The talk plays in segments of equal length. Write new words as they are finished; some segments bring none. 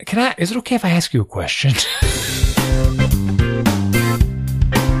Is it okay if I ask you a question?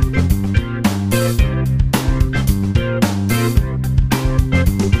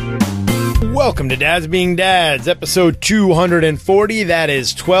 Welcome to Dads Being Dads, episode 240. That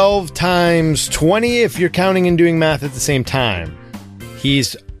is 12 times 20 if you're counting and doing math at the same time.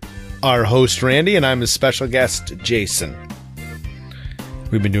 He's our host, Randy, and I'm his special guest, Jason.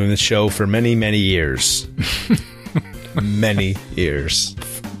 We've been doing this show for many, many years. Many years.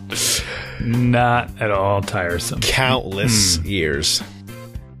 Not at all tiresome. Countless years.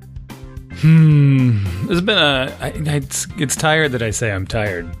 It's been it's tired that I say I'm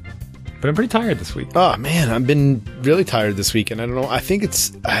tired. But I'm pretty tired this week. Oh, man, I've been really tired this week, and I don't know. I think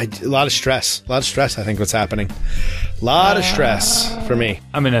it's a lot of stress. I think, what's happening. A lot of stress for me.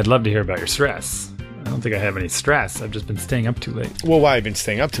 I mean, I'd love to hear about your stress. I don't think I have any stress. I've just been staying up too late. Well, why have you been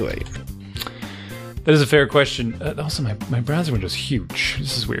staying up too late? That is a fair question. Also, my browser window's huge.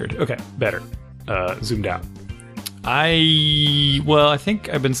 This is weird. Okay, better. Zoomed out. I think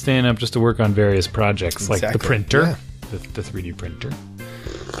I've been staying up just to work on various projects, like the printer, the 3D printer.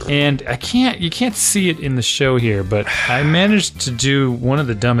 And you can't see it in the show here, but I managed to do one of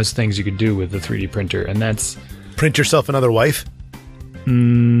the dumbest things you could do with the 3D printer, and that's... Print yourself another wife?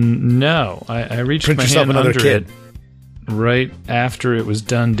 No. I reached my hand under it right after it was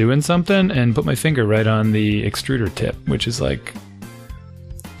done doing something and put my finger right on the extruder tip, which is like...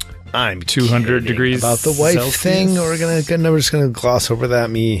 I'm 200 degrees about the wife Celsius. thing. We're just gonna gloss over that.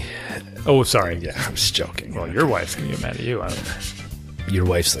 Oh, sorry. Yeah, I'm just joking. Well, your wife's gonna get mad at you. I don't know. Your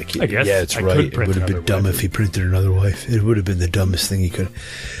wife's like, I guess yeah, it's I right. could It print would have been another dumb wife. if he printed another wife. It would have been the dumbest thing he could.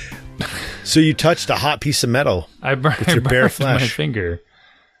 So you touched a hot piece of metal with your bare burned flesh. my finger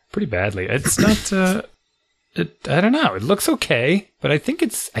pretty badly. It's not. I don't know. It looks okay, but I think it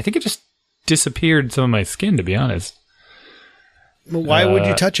just disappeared some of my skin. To be honest, Well, why would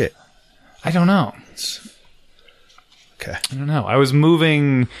you touch it? I don't know. Okay. I don't know. I was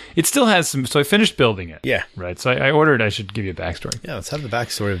moving. It still has some. So I finished building it. Yeah. Right. So I ordered. I should give you a backstory. Yeah, let's have the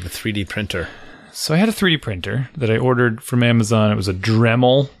backstory of the 3D printer. So I had a 3D printer that I ordered from Amazon. It was a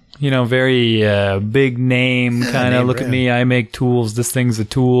Dremel. Very big name, kind of. Look brand. at me, I make tools. This thing's a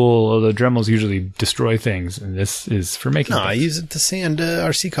tool. The Dremels usually destroy things, and this is for making No, I things. use it to sand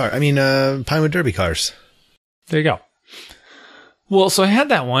RC car. Pinewood Derby cars. There you go. Well, so I had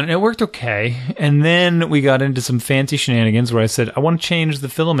that one, and it worked okay. And then we got into some fancy shenanigans where I said, I want to change the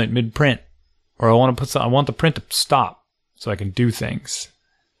filament mid-print, or I want the print to stop so I can do things.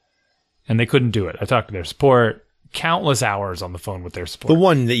 And they couldn't do it. I talked to their support. Countless hours on the phone with their support. The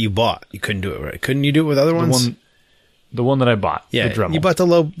one that you bought, you couldn't do it, right? Couldn't you do it with other ones? The one that I bought. Yeah, the Dremel. you bought the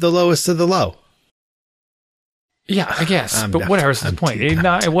lowest of the low. Yeah, I guess. I'm but not- whatever, that's the I'm point. teasing.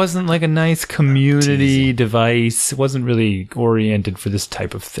 It wasn't like a nice community device. It wasn't really oriented for this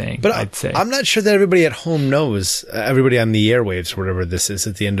type of thing, But I'd say. I'm not sure that everybody at home knows, everybody on the airwaves, whatever this is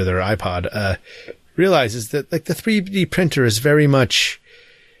at the end of their iPod, realizes that like the 3D printer is very much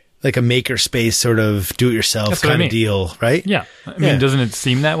like a makerspace sort of do-it-yourself That's what I kind mean. of deal, right? Yeah. I mean, doesn't it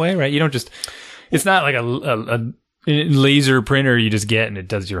seem that way, right? You don't just... It's not like a laser printer you just get and it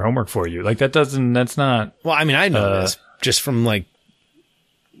does your homework for you. Like, that's not... Well, I know this just from like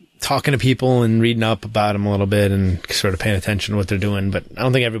talking to people and reading up about them a little bit and sort of paying attention to what they're doing, but I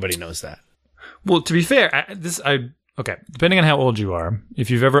don't think everybody knows that. Well, to be fair, okay, depending on how old you are, if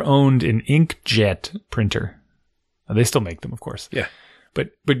you've ever owned an inkjet printer, they still make them, of course. Yeah.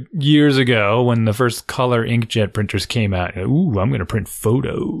 But years ago, when the first color inkjet printers came out, I'm going to print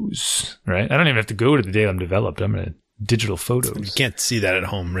photos, right? I don't even have to go to the day I'm developed. I'm going to digital You photos. can't see that at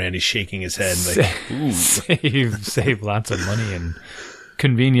home. Randy's shaking his head like, ooh. Save lots of money and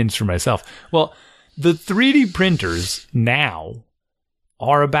convenience for myself. Well, the 3D printers now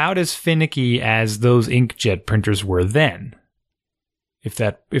are about as finicky as those inkjet printers were then, if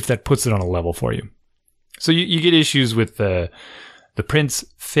that puts it on a level for you. So you get issues with the prints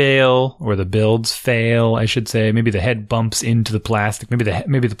fail, or the builds fail, I should say. Maybe the head bumps into the plastic.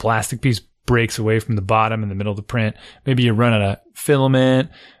 Maybe the plastic piece breaks away from the bottom in the middle of the print. Maybe you run out of filament.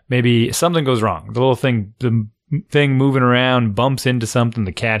 Maybe something goes wrong. The thing moving around bumps into something.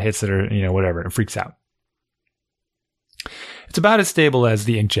 The cat hits it, or whatever. It freaks out. It's about as stable as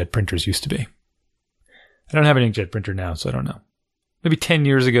the inkjet printers used to be. I don't have an inkjet printer now, so I don't know. Maybe 10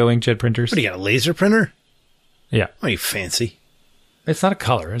 years ago, inkjet printers. What do you got, a laser printer? Yeah. Oh, you fancy. It's not a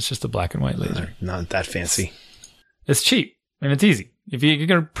color. It's just a black and white laser. Not that fancy. It's cheap and it's easy. If you're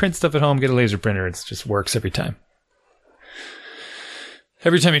going to print stuff at home, get a laser printer. It just works every time.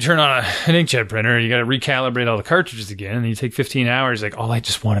 Every time you turn on an inkjet printer, you got to recalibrate all the cartridges again, and you take 15 hours. Like, I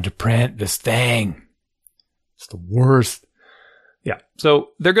just wanted to print this thing. It's the worst. Yeah. So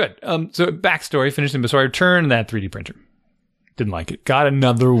they're good. So backstory, finishing, so I returned that 3D printer. Didn't like it. Got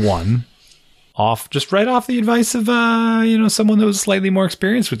another one right off the advice of, someone that was slightly more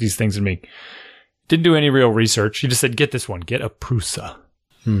experienced with these things than me. Didn't do any real research. He just said, get this one. Get a Prusa.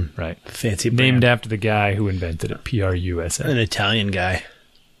 Right. Fancy brand. Named after the guy who invented it. Prusa. An Italian guy.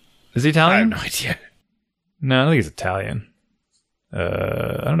 Is he Italian? I have no idea. No, I think he's Italian.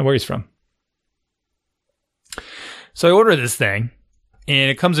 I don't know where he's from. So I ordered this thing, and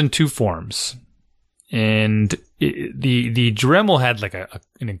it comes in 2 forms. And the Dremel had like an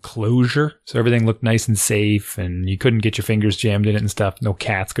enclosure, so everything looked nice and safe, and you couldn't get your fingers jammed in it and stuff. No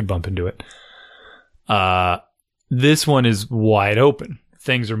cats could bump into it. This one is wide open.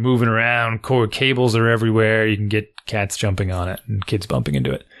 Things are moving around, cord cables are everywhere. You can get cats jumping on it and kids bumping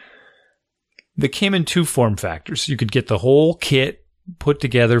into it. They came in 2 form factors. You could get the whole kit put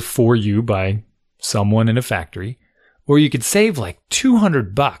together for you by someone in a factory, or you could save like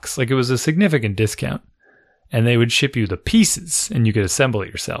 $200. Like, it was a significant discount, and they would ship you the pieces, and you could assemble it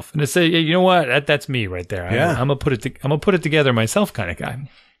yourself. And it said, hey, you know what? That's me right there. Yeah. I'm gonna put it together myself, kind of guy.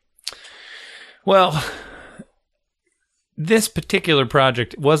 Well, this particular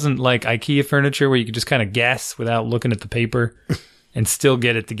project wasn't like IKEA furniture where you could just kind of guess without looking at the paper and still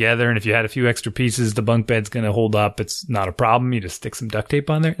get it together. And if you had a few extra pieces, the bunk bed's going to hold up. It's not a problem. You just stick some duct tape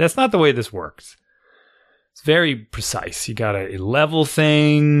on there. That's not the way this works. It's very precise. You got to level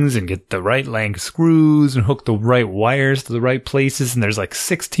things and get the right length screws and hook the right wires to the right places. And there's like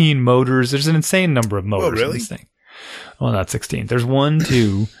 16 motors. There's an insane number of motors in this thing. Well, not 16. There's 1,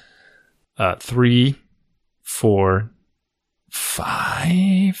 2, 3, 4, 5.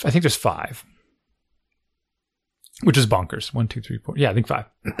 I think there's 5. Which is bonkers. 1, 2, 3, 4. Yeah, I think 5.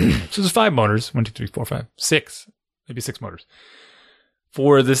 So there's 5 motors. 1, 2, 3, 4, 5, 6. Maybe 6 motors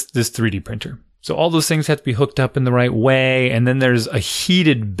for this 3D printer. So all those things have to be hooked up in the right way. And then there's a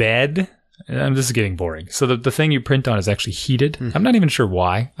heated bed. And this is getting boring. So the thing you print on is actually heated. Mm-hmm. I'm not even sure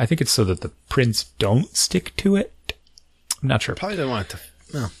why. I think it's so that the prints don't stick to it. I'm not sure. Probably don't want it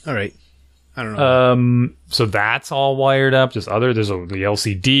to. No. All right. I don't know. So that's all wired up. There's the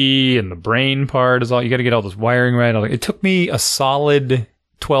LCD and the brain part is all. You got to get all this wiring right. It took me a solid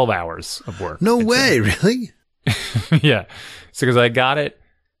 12 hours of work. No way, really? Yeah. So because I got it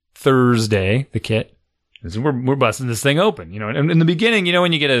Thursday, the kit. We're busting this thing open, And in the beginning,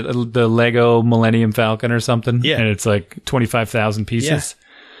 when you get the Lego Millennium Falcon or something, and it's like 25,000 pieces,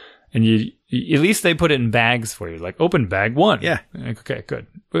 and you at least they put it in bags for you, like open bag 1. Yeah. Like, okay, good.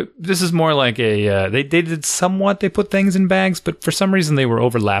 But this is more like they did somewhat. They put things in bags, but for some reason they were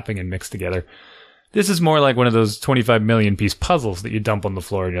overlapping and mixed together. This is more like one of those 25 million piece puzzles that you dump on the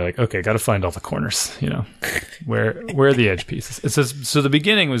floor, and you're like, okay, got to find all the corners, where are the edge pieces? It says so. The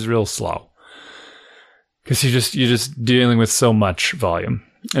beginning was real slow because you're just dealing with so much volume.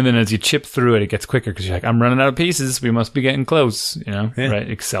 And then as you chip through it, it gets quicker because you're like, I'm running out of pieces. We must be getting close, right? It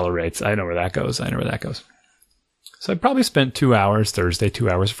accelerates. I know where that goes. So I probably spent 2 hours Thursday,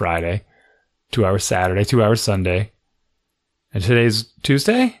 2 hours Friday, 2 hours Saturday, 2 hours Sunday. And today's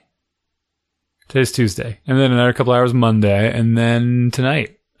Tuesday? Today's Tuesday. And then another couple hours Monday. And then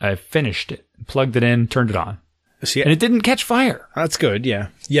tonight, I finished it, plugged it in, turned it on. And it didn't catch fire. That's good, yeah.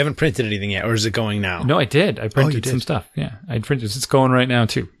 You haven't printed anything yet, or is it going now? No, I did. I printed some stuff. Yeah, I printed. It's going right now,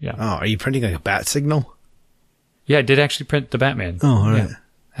 too. Yeah. Oh, are you printing like a bat signal? Yeah, I did actually print the Batman. Oh, all right. Yeah.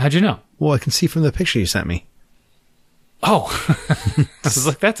 How'd you know? Well, I can see from the picture you sent me. Oh. I was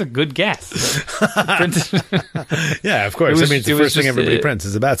like, that's a good guess. Yeah, of course. It's the first thing everybody prints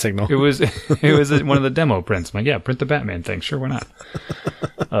is a bat signal. It was one of the demo prints. I'm like, yeah, print the Batman thing. Sure, why not?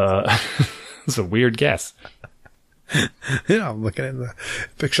 It's a weird guess. Yeah, I'm looking at the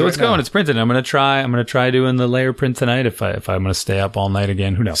picture. So it's going. It's printed. I'm gonna try doing the layer print tonight. If I'm gonna stay up all night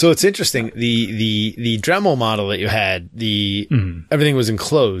again, who knows? So it's interesting. The Dremel model that you had, everything was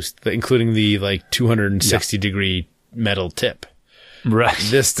enclosed, including the like 260 degree metal tip. Right.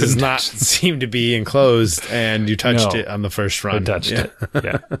 This does not seem to be enclosed, and you touched it on the first run. I touched it.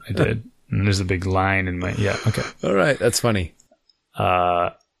 Yeah, I did. And there's a big line in my. Yeah. Okay. All right. That's funny.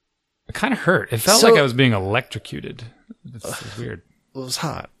 It kind of hurt. It felt like I was being electrocuted. It's weird. It was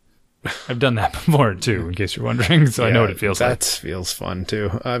hot. I've done that before, too, in case you're wondering. So I know what it feels like. That feels fun,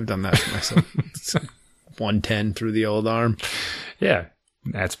 too. I've done that to myself. 110 through the old arm. Yeah.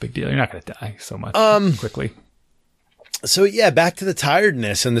 That's a big deal. You're not going to die so much quickly. So, yeah, back to the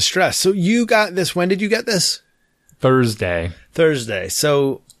tiredness and the stress. So you got this. When did you get this? Thursday.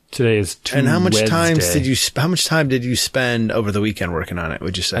 So today is Tuesday. And how much time did you spend over the weekend working on it,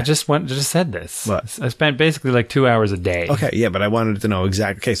 would you say? I just said this. What? I spent basically like 2 hours a day. Okay, yeah, but I wanted to know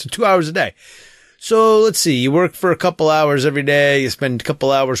exactly. Okay, so 2 hours a day. So let's see, you work for a couple hours every day. You spend a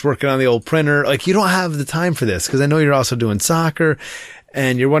couple hours working on the old printer. Like, you don't have the time for this because I know you're also doing soccer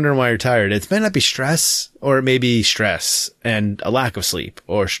and you're wondering why you're tired. It may not be stress, or it may be stress and a lack of sleep,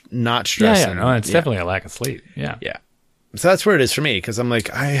 or not stress. Yeah, no, it's definitely a lack of sleep. Yeah. Yeah. So that's where it is for me, because I'm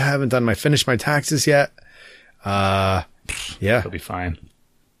like, I haven't finished my taxes yet. Yeah. It'll be fine.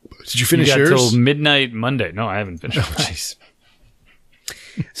 Did you finish You got yours? till midnight Monday. No, I haven't finished. Jeez.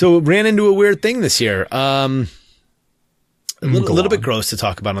 So ran into a weird thing this year. A little bit gross to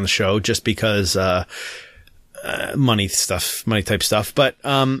talk about on the show, just because money type stuff. But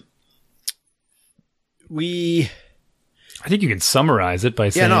I think you can summarize it by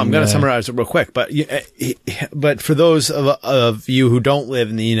saying. Yeah, no, I'm going to summarize it real quick. But for those of you who don't live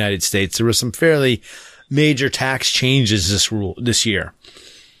in the United States, there were some fairly major tax changes this year,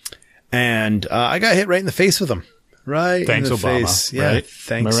 and I got hit right in the face with them. Right. Thanks, in the Obama. Face. Yeah. Right?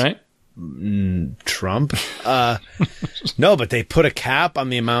 Thanks. Am I right? Trump. No, but they put a cap on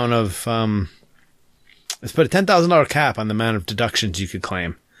the amount of. Let's put a $10,000 cap on the amount of deductions you could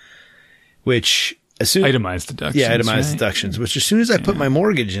claim, which. Itemized deductions. Yeah, itemized deductions, which as soon as I put my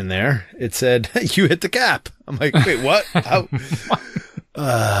mortgage in there, it said, you hit the cap. I'm like, wait, what? How?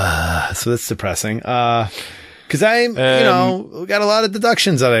 So that's depressing. Cause we got a lot of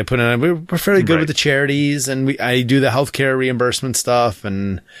deductions that I put in. We're fairly good with the charities, and I do the healthcare reimbursement stuff,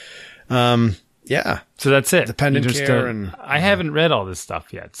 and, yeah. So that's it. Dependent care and I haven't read all this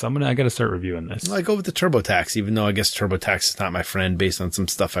stuff yet, so I got to start reviewing this. I go with the TurboTax, even though I guess TurboTax is not my friend based on some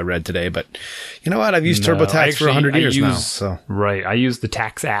stuff I read today. But you know what? I've used TurboTax for 100 years now. So right, I use the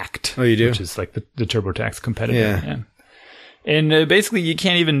Tax Act. Oh, you do? Which is like the TurboTax competitor. Yeah. And basically, you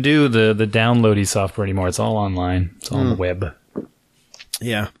can't even do the downloady software anymore. It's all online. It's all on the web.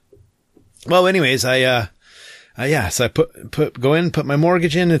 Yeah. Well, anyways, so I put my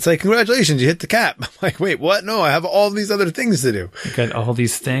mortgage in. It's like, congratulations, you hit the cap. I'm like, wait, what? No, I have all these other things to do. You got all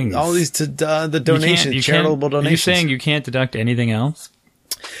these things. All these the donations, charitable donations. Are you saying you can't deduct anything else?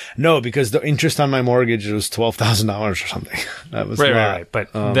 No, because the interest on my mortgage was $12,000 or something. That was right.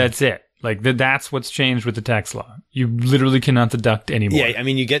 But that's it. Like that's what's changed with the tax law. You literally cannot deduct anymore. Yeah, I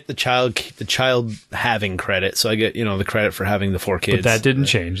mean, you get the child having credit, so I get the credit for having the 4 kids. But that didn't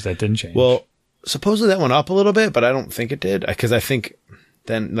change. Well, supposedly that went up a little bit, but I don't think it did, because I think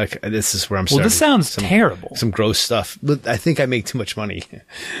then this is where I'm starting. Well, this sounds terrible. Some gross stuff, but I think I make too much money.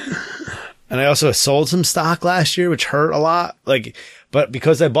 And I also sold some stock last year, which hurt a lot. But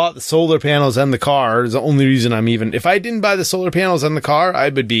because I bought the solar panels and the car, is the only reason if I didn't buy the solar panels and the car, I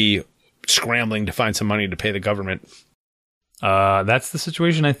would be scrambling to find some money to pay the government. That's the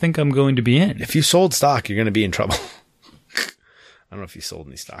situation I think I'm going to be in. If you sold stock, you're going to be in trouble. I don't know if you sold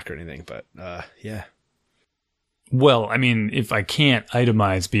any stock or anything, but yeah. Well, I mean, if I can't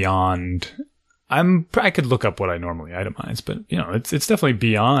itemize beyond, I could look up what I normally itemize, but it's definitely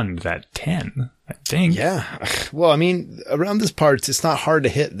beyond that 10, I think. Yeah. Well, I mean, around this part, it's not hard to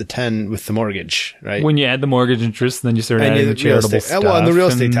hit the 10 with the mortgage, right? When you add the mortgage interest, then you start adding the charitable stuff. Well, and the real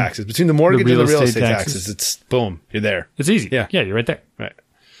estate taxes. Between the mortgage and the real estate taxes, it's boom, you're there. It's easy. Yeah, you're right there. Right.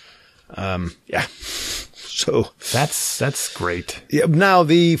 Yeah. So that's great. Yeah. Now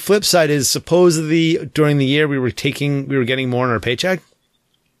the flip side is supposedly during the year we were getting more in our paycheck.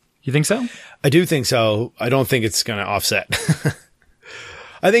 You think so? I do think so. I don't think it's going to offset.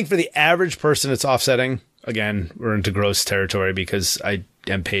 I think for the average person, it's offsetting. Again, we're into gross territory because I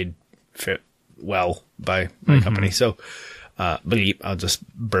am paid well by my company. So, bleep, I'll just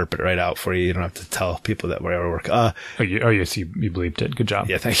burp it right out for you. You don't have to tell people that where I work. Yes, you bleeped it. Good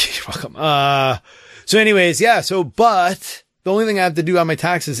job. Yeah, thank you. You're welcome. So anyways, yeah. But the only thing I have to do on my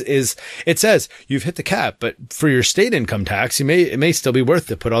taxes is it says you've hit the cap, but for your state income tax, it may still be worth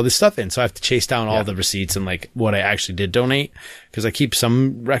to put all this stuff in. So I have to chase down all the receipts and what I actually did donate, because I keep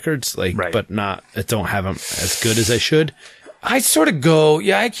some records, but I don't have them as good as I should. I sort of go,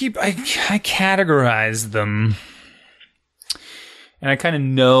 I categorize them, and I kind of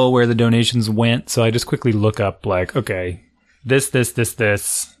know where the donations went. So I just quickly look up okay, this,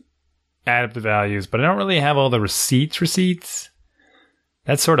 add up the values, but I don't really have all the receipts.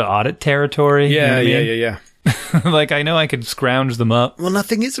 That's sort of audit territory. Yeah, you know what I mean? yeah. I know I could scrounge them up. Well,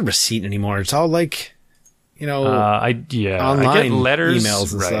 nothing is a receipt anymore. It's all online I get letters,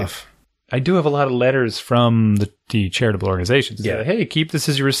 emails and stuff. I do have a lot of letters from the charitable organizations. Yeah. Hey, keep this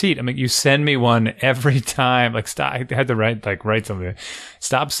as your receipt. I mean, you send me one every time. Stop. I had to write something.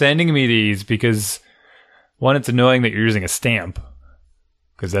 Stop sending me these, because one, it's annoying that you're using a stamp,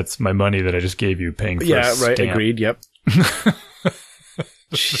 because that's my money that I just gave you paying for a stamp. Agreed. Yep.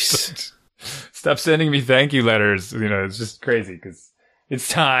 Jeez. Stop sending me thank you letters. It's just crazy, because It's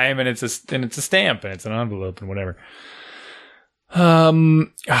time, and it's a stamp, and it's an envelope, and whatever.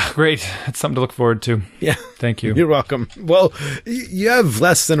 Great. That's something to look forward to. Yeah. Thank you. You're welcome. Well, you have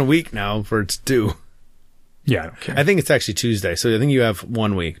less than a week now for it's due. Yeah, I don't care. I think it's actually Tuesday, so I think you have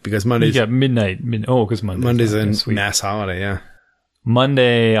 1 week because Monday's... You got midnight. Because Monday's a mass holiday, yeah.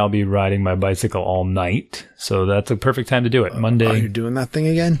 Monday, I'll be riding my bicycle all night, so that's a perfect time to do it. Monday. Oh, you're doing that thing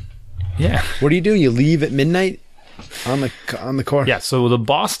again? Yeah. What do? You leave at midnight on the course? Yeah, so the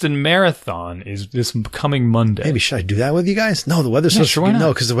Boston Marathon is this coming Monday. Maybe should I do that with you guys? No, the weather's supposed to be...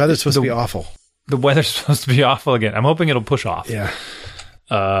 No, because the weather's supposed to be awful. The weather's supposed to be awful again. I'm hoping it'll push off. Yeah.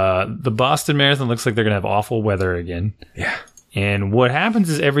 The Boston Marathon looks like they're going to have awful weather again. Yeah. And what happens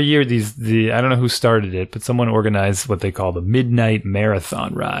is every year I don't know who started it, but someone organized what they call the Midnight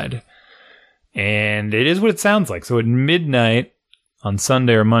Marathon Ride. And it is what it sounds like. So at midnight on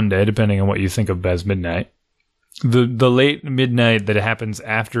Sunday or Monday, depending on what you think of as midnight, the late midnight that happens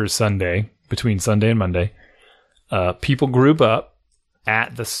after Sunday, between Sunday and Monday, people group up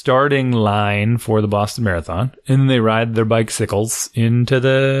at the starting line for the Boston Marathon, and they ride their bicycles into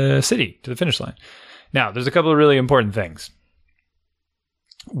the city, to the finish line. Now, there's a couple of really important things.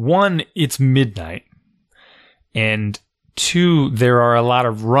 One, it's midnight. And two, there are a lot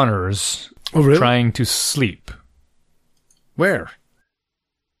of runners trying to sleep. Where?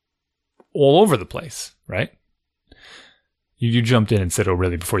 All over the place, right? You jumped in and said, oh,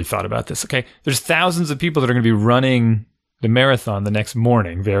 really, before you thought about this. Okay, there's thousands of people that are going to be running the marathon the next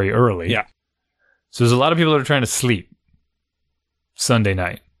morning very early. Yeah. So there's a lot of people that are trying to sleep Sunday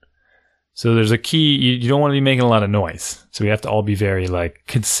night. So there's a key. You don't want to be making a lot of noise. So we have to all be very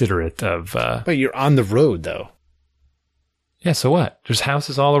considerate of. But you're on the road though. Yeah. So what? There's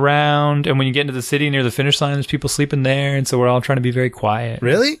houses all around, and when you get into the city near the finish line, there's people sleeping there, and so we're all trying to be very quiet.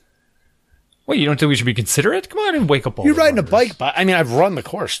 Really? Wait, you don't think we should be considerate? Come on and wake up all. You're riding a bike, but I mean, I've run the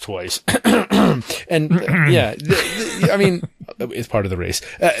course twice, and yeah, I mean, it's part of the race,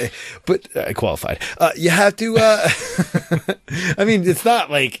 but I qualified. You have to. I mean, it's not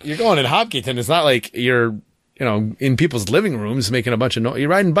like you're going in Hopkinton. It's not like you're, in people's living rooms making a bunch of noise. You're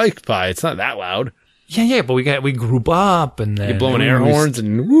riding bikes by. It's not that loud. Yeah, but we group up and then you're blowing air horns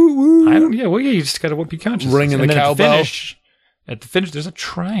and woo woo. You just got to be conscious. Ringing the cowbell. At the finish, there's a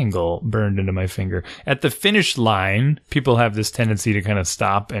triangle burned into my finger. At the finish line, people have this tendency to kind of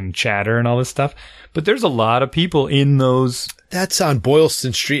stop and chatter and all this stuff. But there's a lot of people in those. That's on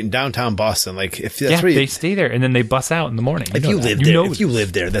Boylston Street in downtown Boston. If that's where they stay there and then they bus out in the morning. If you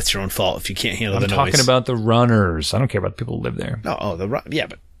live there, that's your own fault. If you can't handle the noise. I'm talking about the runners. I don't care about the people who live there. Yeah,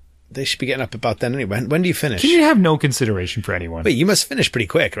 but they should be getting up about then anyway. When do you finish? Can you have no consideration for anyone? Wait, you must finish pretty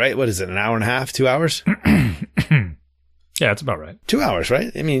quick, right? What is it? An hour and a half? 2 hours? Yeah, that's about right. 2 hours,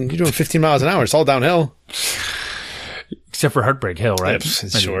 right? I mean, you're doing 15 miles an hour. It's all downhill. Except for Heartbreak Hill, right?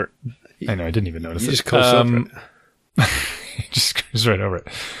 It's short. I know. I didn't even notice it. Just coast over it. Just goes right over it.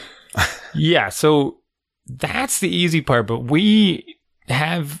 Yeah, so that's the easy part. But we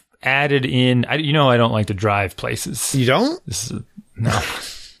have added in... I don't like to drive places. You don't? No.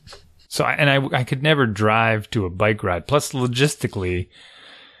 So, I could never drive to a bike ride. Plus, logistically,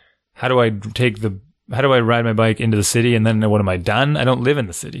 how do I ride my bike into the city and then what am I done? I don't live in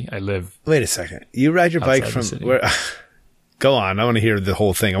the city. I live. Wait a second. You ride your bike from where? Go on. I want to hear the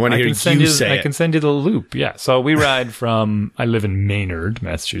whole thing. I want to hear you say it. I can send you the loop. Yeah. So we ride from. I live in Maynard,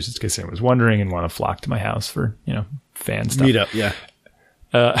 Massachusetts. In case anyone was wondering and want to flock to my house for fan stuff. Meet up. Yeah.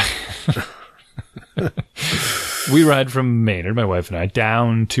 We ride from Maynard, my wife and I,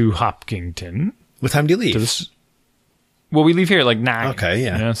 down to Hopkinton. What time do you leave? Well, we leave here at 9. Okay,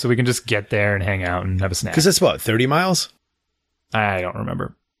 yeah. So we can just get there and hang out and have a snack. Because that's what, 30 miles? I don't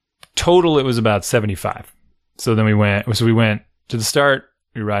remember. Total, it was about 75. So then we went to the start,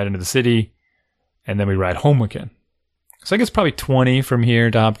 we ride into the city, and then we ride home again. So I guess probably 20 from here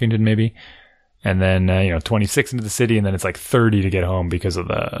to Hopkinton, maybe. And then, 26 into the city, and then it's 30 to get home because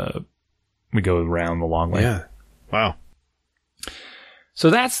of we go around the long way. Yeah. Wow. So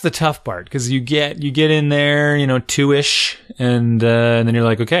that's the tough part because you get in there, 2-ish, and then you're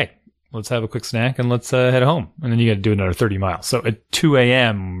like, okay, let's have a quick snack and let's head home, and then you got to do another 30 miles. So at 2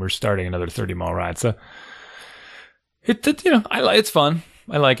 a.m. we're starting another 30-mile ride. So it's fun.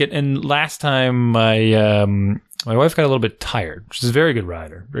 I like it. And last time my wife got a little bit tired. She's a very good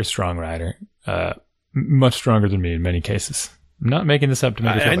rider, very strong rider, much stronger than me in many cases. I'm not making this up to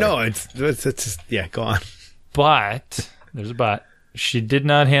make her feel I know it's just, yeah. Go on. But there's a but. She did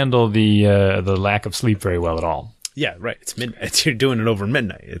not handle the lack of sleep very well at all. Yeah, right. It's midnight. You're doing it over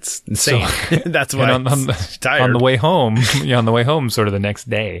midnight. It's insane. So, that's why on the way home, sort of the next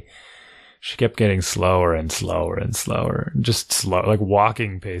day, she kept getting slower and slower and slower, just slow, like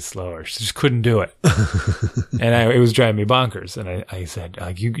walking pace slower. She just couldn't do it. And it was driving me bonkers. And I said,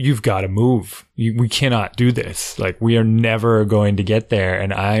 you've got to move. We cannot do this. Like, we are never going to get there.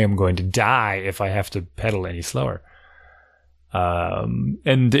 And I am going to die if I have to pedal any slower.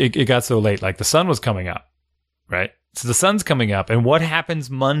 And it got so late, like the sun was coming up, right? So the sun's coming up. And what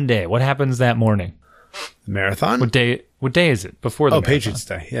happens Monday? What happens that morning? Marathon? What day is it? Before the marathon? Patriots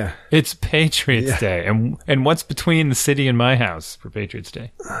Day, yeah. It's Patriots Day. And what's between the city and my house for Patriots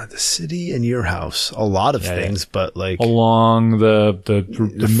Day? The city and your house. A lot of things, but like... Along the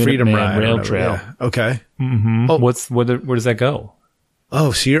Freedom Minuteman Ride Rail Trail. Yeah. Okay. Mm-hmm. Oh. Where does that go?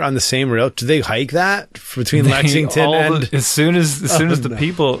 Oh, so you're on the same rail? Do they hike that between Lexington and... as soon as the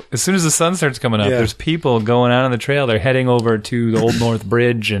sun starts coming up, there's people going out on the trail. They're heading over to the Old North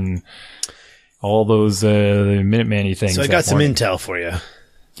Bridge and... all those Minuteman-y things. So I got some intel for you.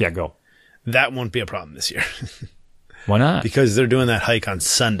 Yeah, go. That won't be a problem this year. Why not? Because they're doing that hike on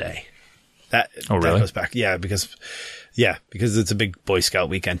Sunday. Really? That goes back. Yeah, because it's a big Boy Scout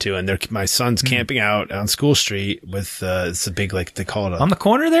weekend too, and my son's camping out on School Street with it's a big, like, they call it on the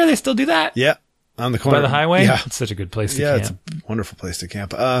corner there. They still do that. Yeah. On the corner by the highway. Yeah, it's such a good place to camp. It's a wonderful place to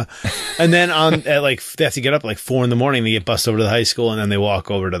camp. And then they have to get up at like 4 a.m. They get bused over to the high school, and then they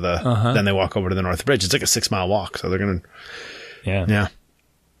walk over to the North Bridge. It's like a 6-mile walk, so they're gonna. Yeah.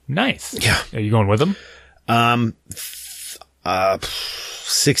 Nice. Yeah. Are you going with them?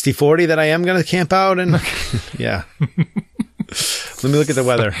 60-40 that I am gonna camp out and yeah. Let me look at the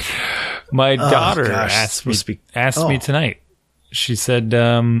weather. My daughter asked me tonight. She said,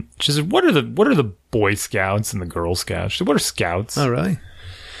 what are the Boy Scouts and the Girl Scouts? She said, what are Scouts? Oh, really?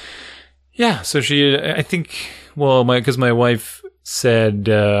 Yeah. So I think, because my wife said,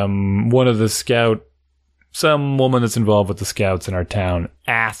 one of the some woman that's involved with the Scouts in our town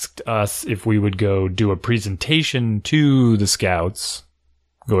asked us if we would go do a presentation to the Scouts,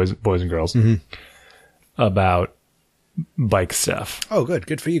 boys and girls, about bike stuff. Oh, good.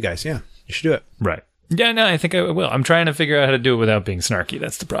 Good for you guys. Yeah. You should do it. Right. Yeah, no, I think I will. I'm trying to figure out how to do it without being snarky.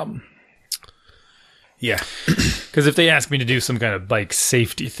 That's the problem. Yeah. Because if they ask me to do some kind of bike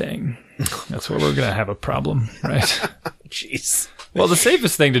safety thing, that's where we're going to have a problem, right? Jeez. Well, the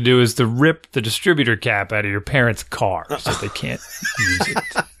safest thing to do is to rip the distributor cap out of your parents' car so they can't use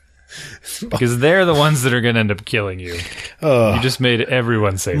it. Because they're the ones that are going to end up killing you. You just made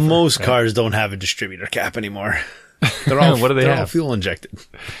everyone safer. Most cars don't have a distributor cap anymore. They're all, what do they have? All fuel injected.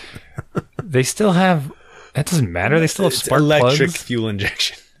 They still have. That doesn't matter. They still have spark electric plugs. Fuel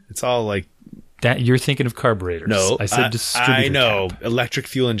injection. It's all like that. You're thinking of carburetors. No, I said distributor. I know cap. Electric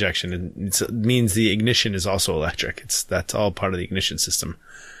fuel injection. It means the ignition is also electric. That's all part of the ignition system.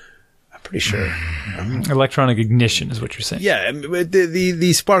 I'm pretty sure. Electronic ignition is what you're saying. Yeah,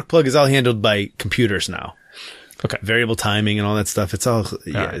 the spark plug is all handled by computers now. Okay. Variable timing and all that stuff. It's all.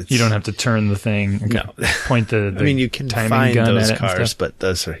 Yeah, you don't have to turn the thing. Okay. No. Point the I mean, you can timing find gun those at cars, but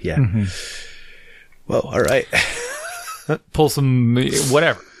those are, Well, all right. Pull some,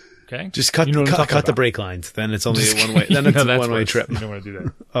 whatever. Okay. Just cut the brake lines. Then it's only a one-way. Then it's a one-way trip. You don't want to do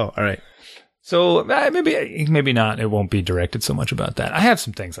that. Oh, all right. So maybe not. It won't be directed so much about that. I have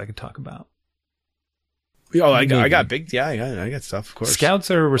some things I could talk about. Oh, I got big. Yeah, I got stuff. Of course. Scouts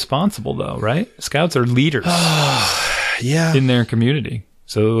are responsible, though, right? Scouts are leaders. Yeah. In their community,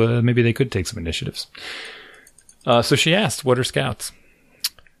 so maybe they could take some initiatives. So she asked, "What are Scouts?"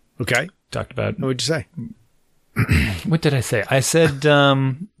 Okay. Talked about. What would you say? What did I say? I said,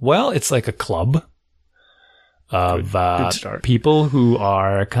 well, it's like a club of people who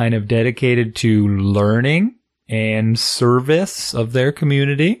are kind of dedicated to learning and service of their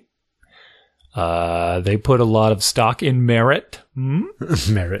community. They put a lot of stock in merit.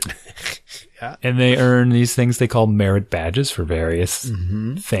 Merit. Yeah. And they earn these things they call merit badges for various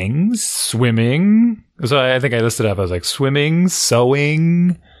things. Swimming. So I think I listed up. I was like swimming,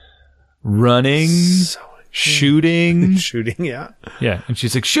 sewing, running, shooting. Shooting, yeah. Yeah. And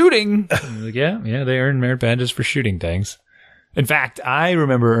she's like, shooting. I was like, yeah, they earn merit badges for shooting things. In fact, I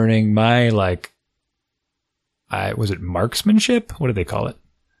remember earning my, was it marksmanship? What do they call it?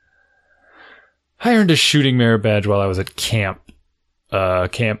 I earned a shooting merit badge while I was at Camp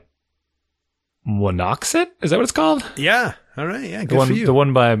Winoxet? Is that what it's called? Yeah. All right. Yeah. Good for you. The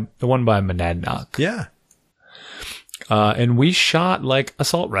one by Monadnock. Yeah. And we shot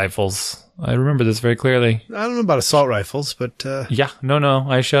assault rifles. I remember this very clearly. I don't know about assault rifles, but yeah, no.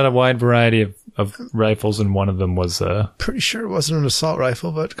 I shot a wide variety of rifles, and one of them was pretty sure it wasn't an assault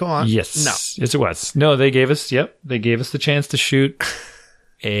rifle, but go on. Yes, it was. No, they gave us the chance to shoot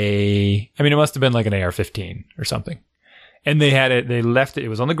it must have been like an AR-15 or something. And they left it. It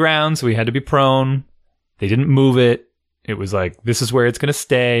was on the ground, so we had to be prone. They didn't move it. It was like, this is where it's going to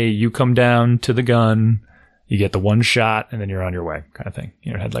stay. You come down to the gun. You get the one shot, and then you're on your way, kind of thing.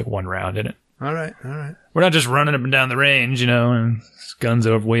 It had like one round in it. All right. We're not just running up and down the range, and guns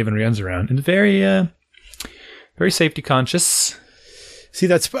over, waving guns around. And very, very safety conscious.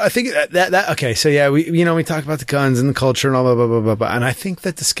 See, I think that okay. So yeah, we talk about the guns and the culture and all blah, blah, blah, blah, blah. And I think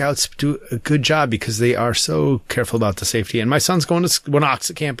that the scouts do a good job because they are so careful about the safety. And my son's going to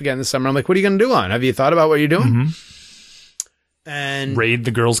Winoxa camp again this summer. I'm like, what are you going to do on? Have you thought about what you're doing? Mm-hmm. And raid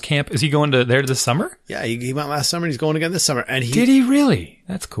the girls' camp. Is he going there this summer? Yeah, he went last summer. And he's going again this summer. And did he really?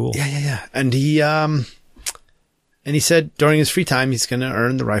 That's cool. Yeah. And he said during his free time he's going to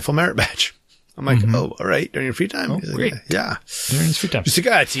earn the rifle merit badge. I'm like, oh, all right. During your free time? Oh, great. Like, yeah. During his free time. He's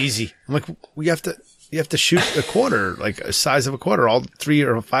like, it's easy. I'm like, you have to shoot a quarter, like a size of a quarter, all 3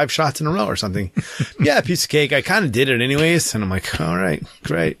 or 5 shots in a row or something. Yeah, piece of cake. I kind of did it anyways. And I'm like, all right,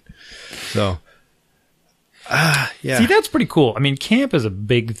 great. So, yeah. See, that's pretty cool. I mean, camp is a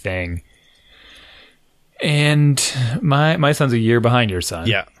big thing. And my son's a year behind your son.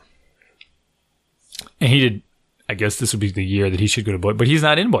 Yeah. And he did, I guess this would be the year that he should go to but he's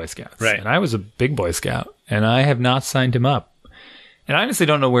not in Boy Scouts. Right. And I was a big Boy Scout, and I have not signed him up. And I honestly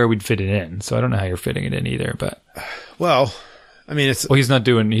don't know where we'd fit it in, so I don't know how you're fitting it in either. But well, I mean,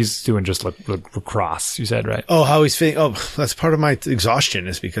 he's doing just like lacrosse. You said, right? Oh, how he's fitting? Oh, that's part of my exhaustion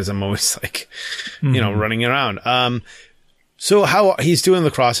is because I'm always like, running around. So how he's doing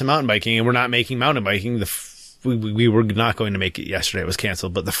lacrosse and mountain biking, and we're not making mountain biking. We were not going to make it yesterday. It was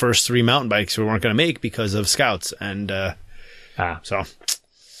canceled. But the first 3 mountain bikes we weren't going to make because of scouts. And so,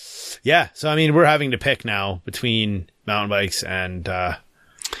 yeah. So, I mean, we're having to pick now between mountain bikes and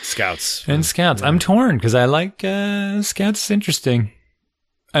scouts. And scouts. Yeah. I'm torn because I like scouts. It's interesting.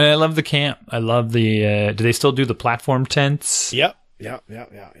 And I love the camp. I love the do they still do the platform tents? Yep.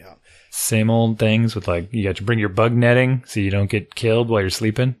 Same old things with like, you got to bring your bug netting so you don't get killed while you're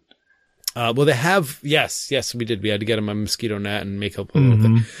sleeping. Well, they have, yes, we did. We had to get him a mosquito net and make up a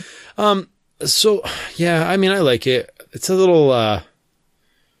little bit. So yeah, I mean, I like it. It's a little, I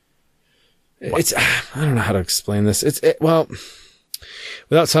don't know how to explain this. Well,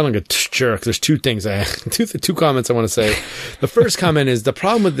 without sounding like a jerk, there's 2 things two comments I want to say. The first comment is the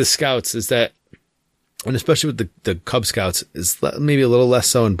problem with the scouts is that, and especially with the Cub Scouts, is maybe a little less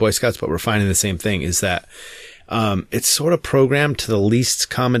so in Boy Scouts, but we're finding the same thing, is that it's sort of programmed to the least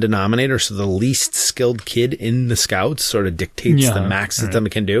common denominator. So the least skilled kid in the Scouts sort of dictates the max that them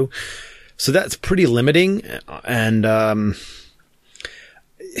can do. So that's pretty limiting. And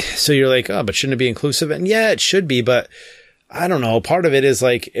so you're like, oh, but shouldn't it be inclusive? And yeah, it should be. But I don't know. Part of it is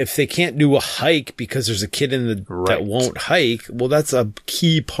like, if they can't do a hike because there's a kid that won't hike, well, that's a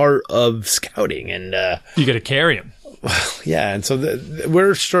key part of scouting. And you got to carry him. Yeah, and so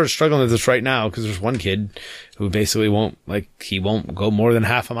we're sort of struggling with this right now because there's one kid who basically won't go more than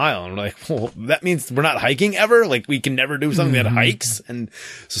half a mile. And we're like, well, that means we're not hiking ever? Like, we can never do something that hikes? And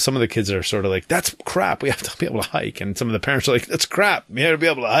so some of the kids are sort of like, that's crap. We have to be able to hike. And some of the parents are like, that's crap. We have to be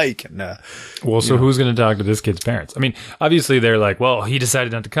able to hike. And so who's going to talk to this kid's parents? I mean, obviously they're like, well, he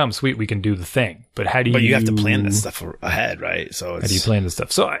decided not to come. Sweet, we can do the thing. But how do you... But you have to plan this stuff ahead, right? So how do you plan this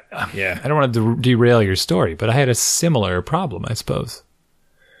stuff? So I don't want to derail your story, but I had a similar problem, I suppose.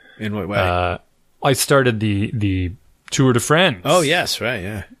 In what way? I started the Tour de France. Oh, yes,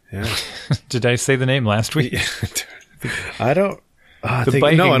 right, yeah. Did I say the name last week? I don't. I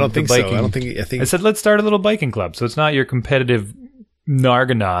don't think so. I said let's start a little biking club. So it's not your competitive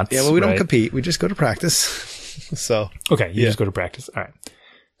Nargonauts. Yeah, well, we don't compete. We just go to practice. So okay, you just go to practice. All right.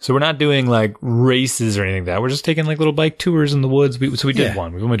 So we're not doing like races or anything like that. We're just taking like little bike tours in the woods. So we did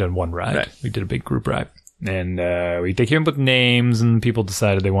one. We've only done one ride. Right. We did a big group ride. And they came up with names, and people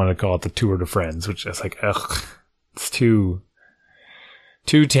decided they wanted to call it the Tour de Friends, which I was like, ugh, it's too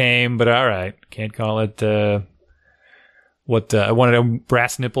tame, but all right. Can't call it, I wanted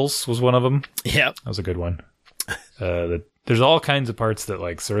Brass Nipples was one of them. Yep. That was a good one. There's all kinds of parts that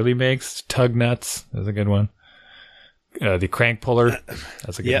like Surly makes. Tug Nuts, that's a good one. The Crank Puller,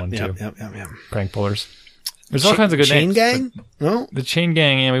 that's a good one too. Yep. Crank Pullers. There's all kinds of good names. Chain Gang? No? The Chain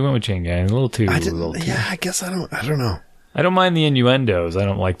Gang, yeah, we went with Chain Gang. A little too. Yeah, I guess I don't know. I don't mind the innuendos. I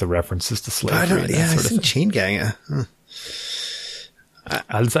don't like the references to slavery. I think Chain Gang.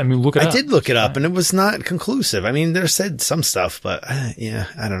 I mean, look it up. I did look it up, and it was not conclusive. I mean, there said some stuff, but I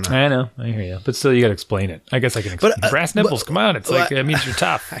don't know. I know. I hear you. But still, you got to explain it. I guess I can explain. Brass Nipples, come on. It's like, it means you're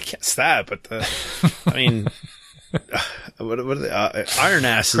tough. I guess that, but I mean... what are they? Iron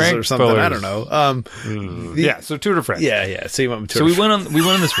asses Crank or something? Pullers. I don't know. So Tour de France. Yeah. So you went. So we went on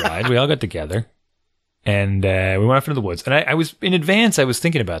this ride. We all got together, And we went off into the woods. And I was, in advance, I was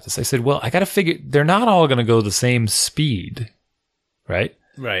thinking about this. I said, well, I got to figure, they're not all going to go the same speed, right?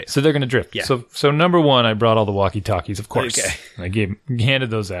 Right. So they're going to drift. Yeah. So number one, I brought all the walkie-talkies, of course. Okay. I handed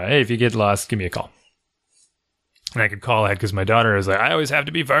those out. Hey, if you get lost, give me a call. And I could call ahead because my daughter was like, I always have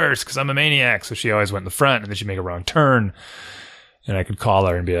to be first because I'm a maniac. So she always went in the front, and then she'd make a wrong turn. And I could call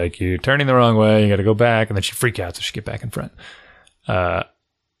her and be like, you're turning the wrong way. You got to go back. And then she'd freak out, so she'd get back in front.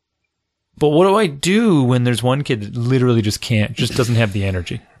 But what do I do when there's one kid that literally just doesn't have the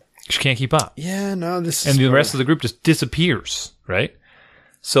energy? She can't keep up. Yeah, no, and the rest of the group just disappears, right?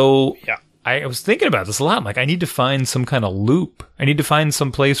 So yeah. I was thinking about this a lot. I'm like, I need to find some kind of loop. I need to find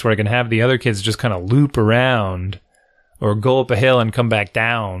some place where I can have the other kids just kind of loop around or go up a hill and come back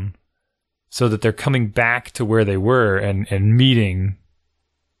down so that they're coming back to where they were and meeting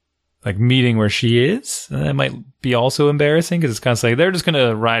where she is. And that might be also embarrassing because it's constantly, they're just going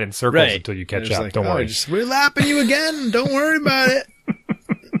to ride in circles until you catch up. Don't worry. We're lapping you again. Don't worry about it.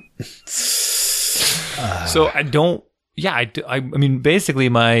 So I don't, yeah, I mean, basically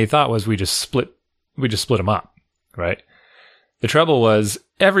my thought was we just split them up, right? The trouble was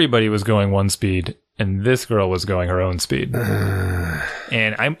everybody was going one speed and this girl was going her own speed.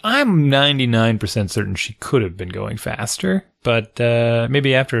 And I'm 99% certain she could have been going faster, but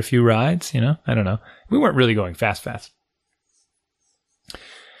maybe after a few rides, I don't know. We weren't really going fast.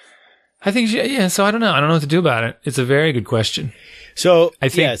 I think so I don't know. I don't know what to do about it. It's a very good question. So I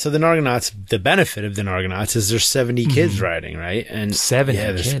think, so the Nargonauts, the benefit of the Nargonauts is there's 70 kids riding, right? And 70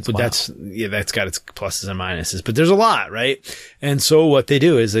 kids. But wow. that's got its pluses and minuses, but there's a lot, right? And so what they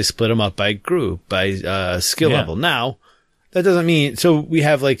do is they split them up by group, by skill level. Now, that doesn't mean, so we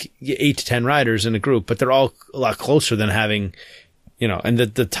have like 8 to 10 riders in a group, but they're all a lot closer than having, and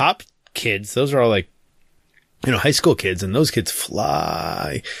the top kids, those are all like, high school kids, and those kids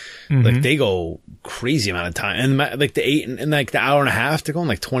fly. Like they go crazy amount of time, and like the 8 and like the hour and a half, they're going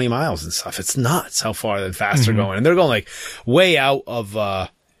like 20 miles and stuff. It's nuts how far and fast they're going, and they're going like way out of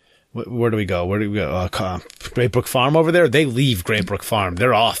where do we go? Great Brook Farm over there. They leave Great Brook Farm.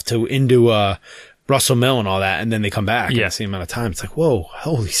 They're off into Russell Mill and all that, and then they come back in the same amount of time. It's like, whoa,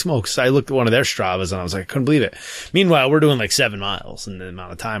 holy smokes. I looked at one of their Stravas and I was like, I couldn't believe it. Meanwhile, we're doing like 7 miles in the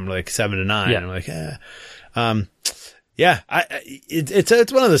amount of time, like 7 to 9. And I'm like,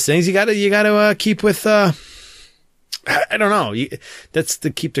 it's one of those things you gotta keep with, I don't know. That's to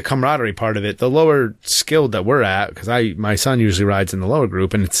keep the camaraderie part of it. The lower skilled that we're at, because my son usually rides in the lower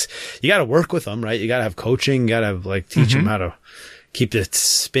group, and you gotta work with them, right? You gotta have coaching, you gotta have teach them how to keep the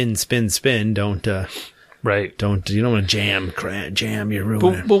spin. Don't, right. You don't want to jam, you're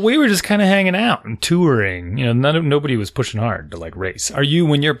ruining. But we were just kind of hanging out and touring. Nobody was pushing hard to race.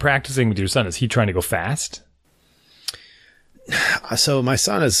 When you're practicing with your son, is he trying to go fast? So my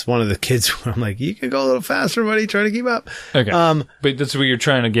son is one of the kids where I'm like, you can go a little faster, buddy. Try to keep up. Okay. But that's what you're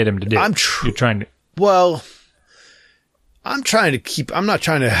trying to get him to do. You're trying to. Well, I'm not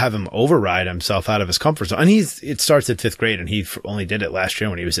trying to have him override himself out of his comfort zone. And it starts at 5th grade, and he only did it last year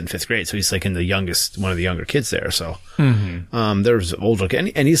when he was in 5th grade. So he's like one of the younger kids there. So, there's older,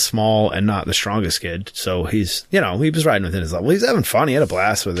 and he's small and not the strongest kid. So he's, he was riding within his level. He's having fun. He had a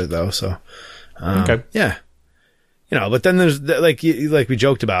blast with it though. So, okay. Yeah. But then there's like we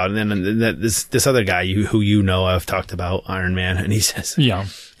joked about, and then this other guy who I've talked about, Iron Man, and he says, yeah,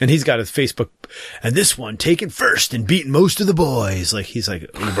 and he's got his Facebook, and this one taken first and beating most of the boys. Like he's like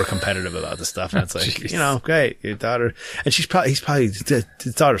uber competitive about this stuff, and it's like, great, your daughter, and his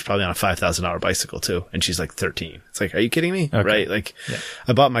daughter's probably on a $5,000 bicycle too, and she's like 13. It's like, are you kidding me? Okay. Right? Like,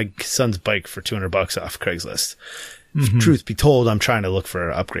 I bought my son's bike for $200 off Craigslist. Truth be told, I'm trying to look for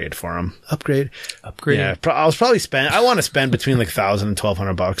an upgrade for him. Upgrade. Yeah, I want to spend between like $1,000 and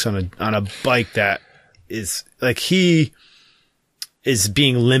 $1,200 on a bike that is like, he is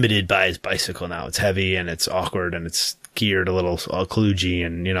being limited by his bicycle now. It's heavy and it's awkward and it's geared a little kludgy,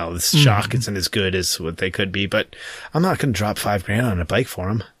 and the shock isn't as good as what they could be. But I'm not going to drop $5,000 on a bike for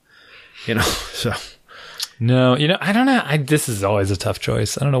him. So. No, I don't know. This is always a tough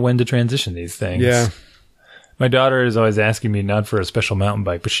choice. I don't know when to transition these things. Yeah. My daughter is always asking me not for a special mountain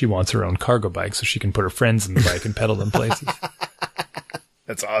bike, but she wants her own cargo bike so she can put her friends in the bike and pedal them places.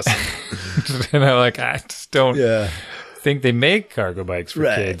 That's awesome. And I'm like, I just don't think they make cargo bikes for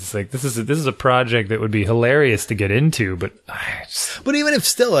kids. Like this is a project that would be hilarious to get into, but But even if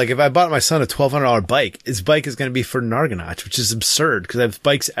still, like if I bought my son a $1,200 bike, his bike is going to be for Nargonauts, which is absurd because I have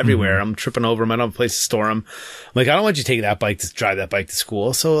bikes everywhere. I'm tripping over them. I don't have a place to store them. Like, I don't want you to take that bike to drive that bike to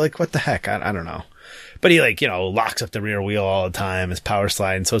school. So like, what the heck? I don't know. But he locks up the rear wheel all the time, his power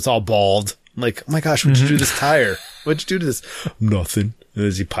slide, and so it's all bald. I'm like, oh my gosh, what'd you do to this tire? What'd you do to this? Nothing.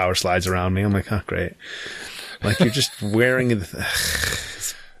 As he power slides around me, I'm like, oh, great. Like, you're just wearing I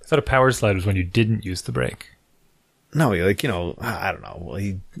thought a power slide was when you didn't use the brake. No, like, I don't know. Well,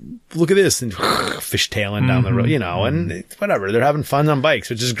 look at this and fishtailing down the road, and whatever. They're having fun on bikes,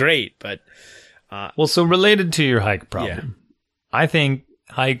 which is great. But well, so related to your hike problem, I think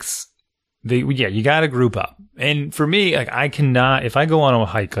hikes, you got to group up. And for me, like, I cannot, if I go on a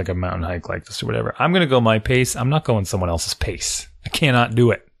hike, like a mountain hike like this or whatever, I'm going to go my pace. I'm not going someone else's pace. I cannot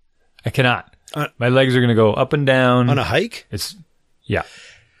do it. I cannot. My legs are going to go up and down. On a hike? Yeah.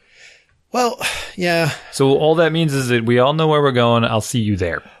 Well, yeah. So all that means is that we all know where we're going. I'll see you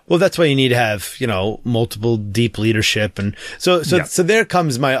there. Well, that's why you need to have, multiple deep leadership. And so there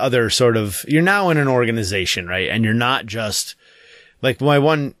comes my other sort of, you're now in an organization, right? And you're not just like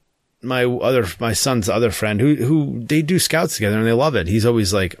my son's other friend who they do scouts together and they love it. He's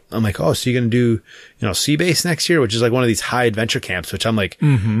always like, I'm like, oh, so you're going to do, Sea Base next year, which is like one of these high adventure camps, which I'm like,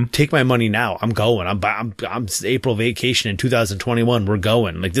 take my money now. I'm going. I'm April vacation in 2021. We're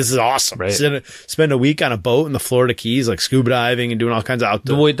going. Like, this is awesome. Right. Spend a week on a boat in the Florida Keys, like scuba diving and doing all kinds of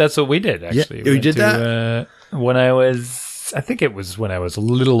outdoor. That's what we did, actually. Yeah, we did that? When I think it was when I was a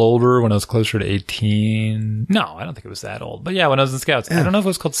little older, when I was closer to 18. No, I don't think it was that old. But yeah, when I was in Scouts, I don't know if it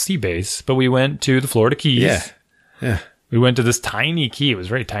was called Sea Base, but we went to the Florida Keys. Yeah. We went to this tiny key. It was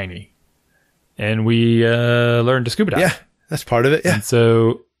very tiny. And we learned to scuba dive. Yeah, that's part of it. Yeah. And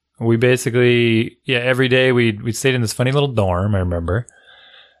so we basically, every day we stayed in this funny little dorm, I remember.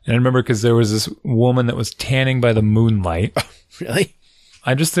 And I remember because there was this woman that was tanning by the moonlight. Oh, really?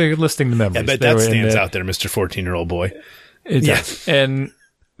 I'm just listing the memories. I bet that stands out there, Mr. 14-year-old boy. It does. And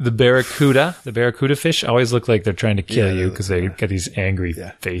the barracuda fish always look like they're trying to kill you because they got these angry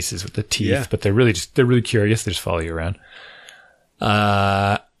faces with the teeth, but they're really curious. They just follow you around.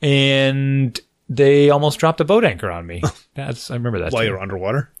 And they almost dropped a boat anchor on me. I remember that. While you were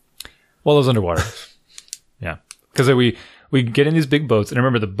underwater? While I was underwater. Yeah. Because we get in these big boats, and I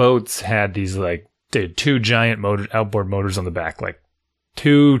remember the boats had these they had two giant outboard motors on the back, like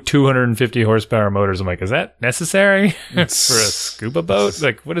two 250 horsepower motors. I'm like, is that necessary for a scuba boat?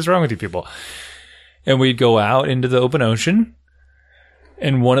 Like, what is wrong with you people? And we'd go out into the open ocean,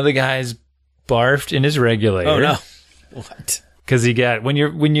 and one of the guys barfed in his regulator. Oh no! What? Because he got when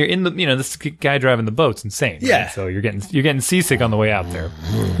you're in the this guy driving the boat's insane. Right? Yeah. So you're getting seasick on the way out there.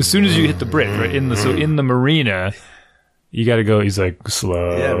 As soon as you hit the bridge, right in the marina. You got to go, he's like,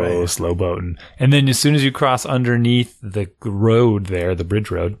 slow boating. And then as soon as you cross underneath the road there, the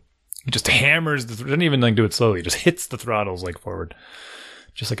bridge road, he just hammers, doesn't even do it slowly, just hits the throttles forward.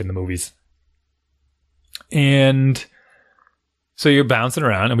 Just like in the movies. And so you're bouncing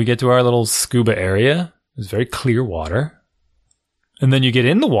around and we get to our little scuba area. It's very clear water. And then you get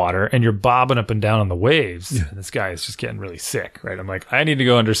in the water and you're bobbing up and down on the waves. Yeah. And this guy is just getting really sick, right? I'm like, I need to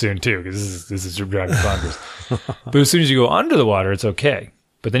go under soon too, because this is driving bonkers. But as soon as you go under the water, it's okay.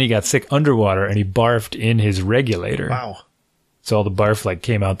 But then he got sick underwater and he barfed in his regulator. Wow. So all the barf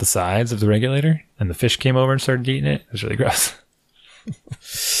came out the sides of the regulator and the fish came over and started eating it. It was really gross.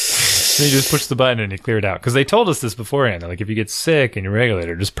 So you just push the button and you clear it out. Because they told us this beforehand. They're like, if you get sick in your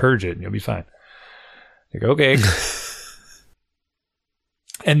regulator, just purge it and you'll be fine. Like, okay.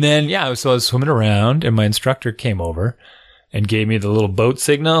 And then, so I was swimming around and my instructor came over and gave me the little boat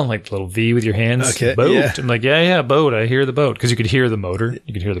signal, like the little V with your hands. Okay, boat. Yeah. I'm like, yeah, boat. I hear the boat. Because you could hear the motor.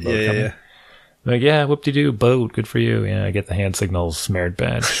 You could hear the boat coming. Yeah. I'm like, yeah, whoop-de-doo, boat. Good for you. Yeah, I get the hand signals, merit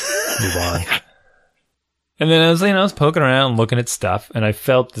badge. Move on. And then I was poking around looking at stuff and I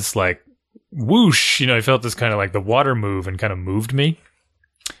felt this whoosh, I felt this kind of the water move and kind of moved me.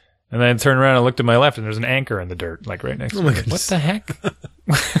 And then I turned around and looked to my left, and there's an anchor in the dirt, right next to me. What the heck?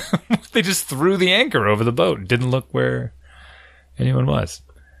 They just threw the anchor over the boat and didn't look where anyone was.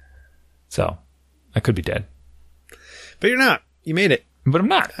 So, I could be dead. But you're not. You made it. But I'm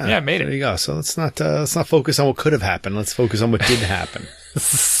not. I made it. There you go. So let's not focus on what could have happened. Let's focus on what did happen.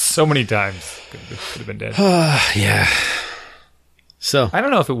 So many times could have been dead. Yeah. So I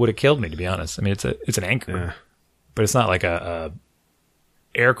don't know if it would have killed me, to be honest. I mean, it's an anchor, but it's not like a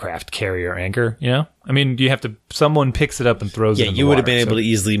aircraft carrier anchor, I mean, someone picks it up and throws it in the you would have water, been able to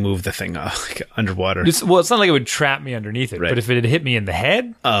easily move the thing underwater. It's not like it would trap me underneath it, but if it had hit me in the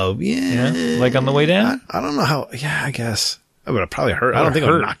head, on the way down, I don't know how. Yeah, I guess it would have probably hurt. I don't think it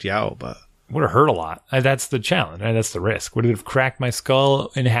would have knocked you out, but it would have hurt a lot. That's the challenge. That's the risk. Would it have cracked my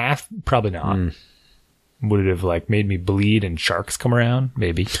skull in half? Probably not. Would it have made me bleed and sharks come around?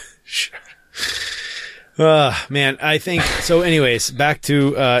 Maybe. Sure. Man, I think so. Anyways, back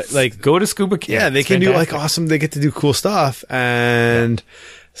to go to scuba camp. Yeah, they can fantastic. Do awesome. They get to do cool stuff, and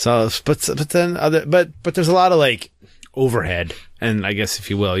so but then but there's a lot of overhead. And I guess, if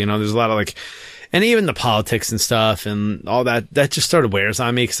you will, there's a lot of like, and even the politics and stuff and all that just sort of wears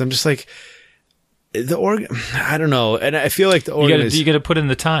on me, because I'm just like, I don't know. And I feel like you got to put in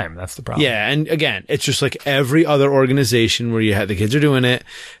the time. That's the problem. Yeah. And again, it's just like every other organization where you have the kids are doing it.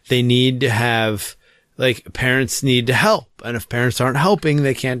 They need to have, like, parents need to help. And if parents aren't helping,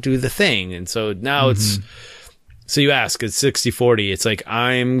 they can't do the thing. And so now so you ask, it's 60-40. It's like,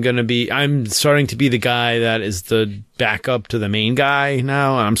 I'm starting to be the guy that is the backup to the main guy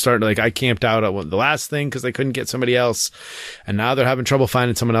now. And I'm starting to, like, I camped out at the last thing because I couldn't get somebody else. And now they're having trouble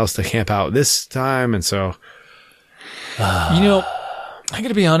finding someone else to camp out this time. And so, I got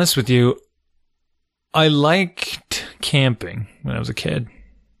to be honest with you. I liked camping when I was a kid.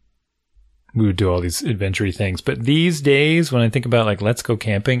 We would do all these adventure-y things. But these days, when I think about, like, let's go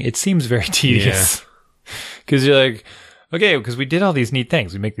camping, it seems very tedious. Because you're like, okay, because we did all these neat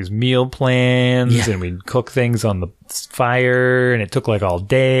things. We make these meal plans and we'd cook things on the fire, and it took like all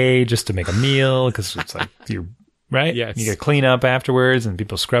day just to make a meal because it's like right? Yes. You got to clean up afterwards and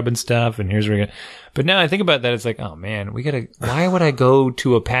people scrubbing stuff, and here's where we go. But now I think about that, it's like, oh man, why would I go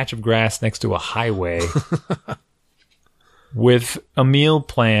to a patch of grass next to a highway with a meal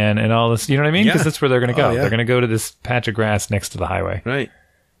plan and all this? You know what I mean? Because that's where they're going to go. They're going to go to this patch of grass next to the highway. Right.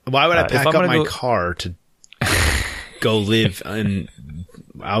 Why would I pack up my car to go live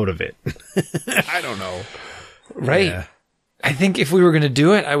out of it? I don't know. Right. Yeah. I think if we were going to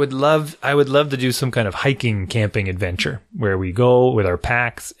do it, I would love to do some kind of hiking, camping adventure where we go with our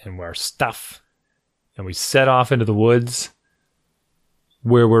packs and our stuff and we set off into the woods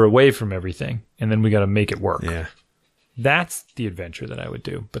where we're away from everything. And then we got to make it work. Yeah. That's the adventure that I would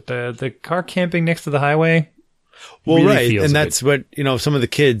do. But the car camping next to the highway. Well, really right. And that's what, some of the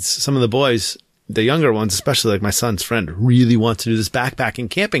kids, some of the boys, the younger ones, especially like my son's friend, really want to do this backpacking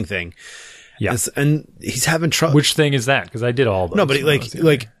camping thing. Yeah. And he's having trouble. Which thing is that? Because I did all those. No, but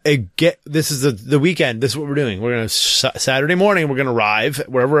this is the weekend. This is what we're doing. We're going to, Saturday morning, we're going to arrive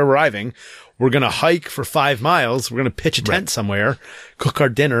wherever we're arriving. We're going to hike for 5 miles. We're going to pitch a tent somewhere, cook our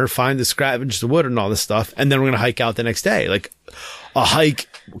dinner, find the scavenge the wood and all this stuff. And then we're going to hike out the next day. Like a hike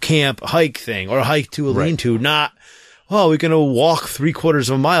thing, or a hike to a lean-to, not, we're going to walk 3/4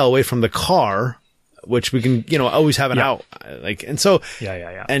 of a mile away from the car, which we can, always have an out. Like, and so,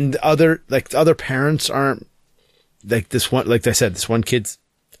 and other parents aren't like this one, like I said, this one kid's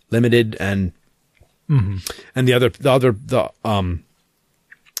limited and the other,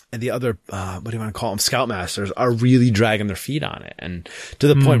 what do you want to call them? Scoutmasters are really dragging their feet on it. And to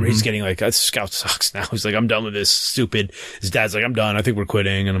the point where he's getting like, Scout sucks now. He's like, I'm done with this stupid. His dad's like, I'm done. I think we're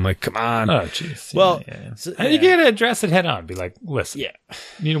quitting. And I'm like, come on. Oh, jeez. Well, you got to address it head on. Be like, listen,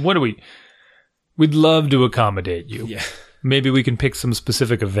 what do we'd love to accommodate you. Yeah. Maybe we can pick some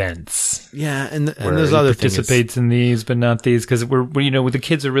specific events. Yeah. And there's other participates in these, but not these. Cause we're the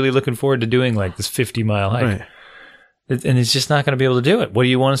kids are really looking forward to doing like this 50-mile hike. Right. And he's just not going to be able to do it. What do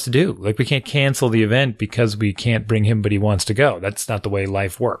you want us to do? Like, we can't cancel the event because we can't bring him, but he wants to go. That's not the way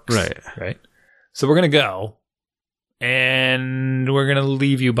life works. Right. So we're going to go and we're going to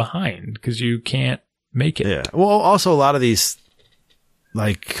leave you behind because you can't make it. Yeah. Well, also a lot of these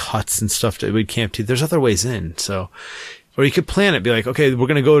like huts and stuff that we'd camp to, there's other ways in. So, or you could plan it, be like, okay, we're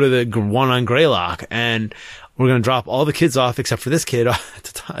going to go to the one on Greylock and we're going to drop all the kids off except for this kid at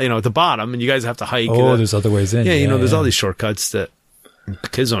the bottom, and you guys have to hike. Oh, there's other ways in. Yeah, there's all these shortcuts that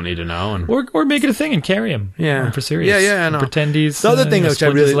kids don't need to know. And or make it a thing and carry him. Yeah. For serious. Yeah, I know. Pretend he's... The other thing which I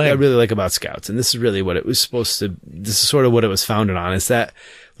really like about Scouts, and this is really what it was this is sort of what it was founded on, is that,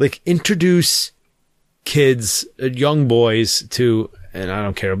 like, introduce kids, young boys to, and I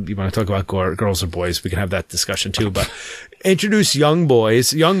don't care, you want to talk about girls or boys, we can have that discussion too, but introduce young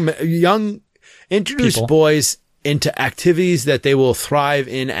boys, introduce boys into activities that they will thrive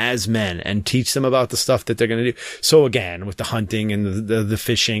in as men, and teach them about the stuff that they're going to do. So again, with the hunting and the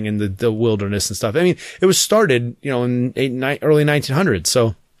fishing and the wilderness and stuff. I mean, it was started, in early 1900s.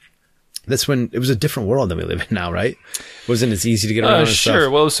 So that's when it was a different world than we live in now, right? It wasn't as easy to get around. Sure.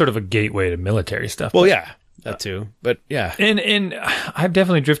 Well, it was sort of a gateway to military stuff. Well, yeah, that too. But yeah. And I've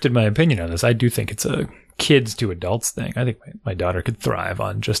definitely drifted my opinion on this. I do think it's a kids to adults thing. I think my daughter could thrive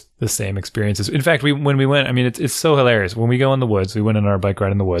on just the same experiences. In fact, when we went, I mean, it's so hilarious. When we go in the woods, we went on our bike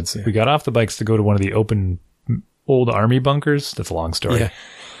ride in the woods. Yeah. We got off the bikes to go to one of the open old army bunkers. That's a long story. Yeah.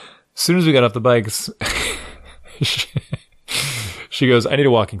 As soon as we got off the bikes, she goes, I need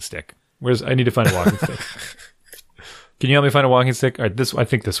a walking stick. I need to find a walking stick. Can you help me find a walking stick? All right, I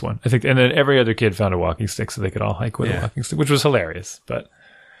think this one. And then every other kid found a walking stick so they could all hike with a walking stick, which was hilarious, but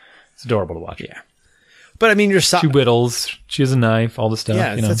it's adorable to watch. Yeah. But I mean, she whittles, she has a knife, all the stuff.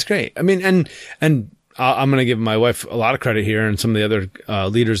 Yeah, that's great. I mean, and I'm going to give my wife a lot of credit here and some of the other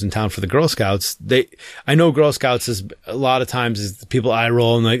leaders in town for the Girl Scouts. I know Girl Scouts is a lot of times is the people eye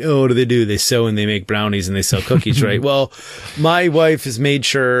roll and like, oh, what do? They sew and they make brownies and they sell cookies, right? Well, my wife has made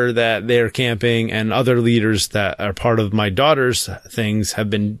sure that they're camping, and other leaders that are part of my daughter's things have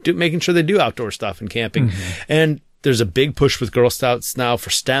been making sure they do outdoor stuff and camping. And there's a big push with Girl Scouts now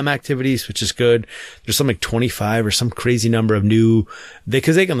for STEM activities, which is good. There's something like 25 or some crazy number of new,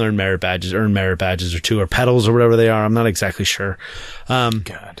 because they can earn merit badges or 2 or pedals or whatever they are. I'm not exactly sure.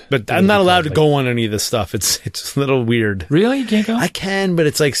 But I'm not allowed to go on any of this stuff. It's a little weird. Really? You can't go? I can, but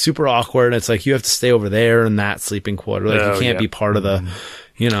it's like super awkward. It's like you have to stay over there in that sleeping quarter. Like you can't be part of the,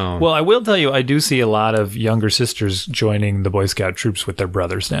 Well, I will tell you, I do see a lot of younger sisters joining the Boy Scout troops with their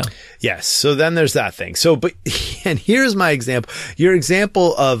brothers now. Yes. So then there's that thing. And here's my example. Your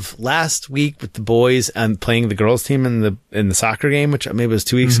example of last week with the boys and playing the girls team in the soccer game, which maybe was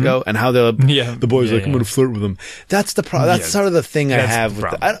 2 weeks ago, and how the boys I'm going to flirt with them. That's the problem. That's sort of the thing I have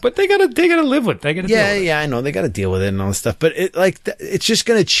with but they gotta live with. They gotta deal with it. I know they gotta deal with it and all this stuff. But it's just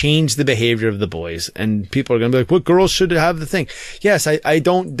going to change the behavior of the boys, and people are going to be like, "What girls should have the thing?" Yes, I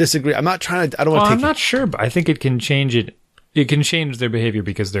don't disagree. I'm not trying to. I don't want to. I'm not sure, but I think it can change it. It can change their behavior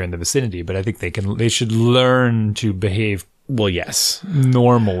because they're in the vicinity. But I think they should learn to behave. Well, yes,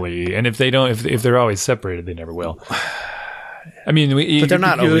 normally, and if they don't, if they're always separated, they never will. I mean, but they're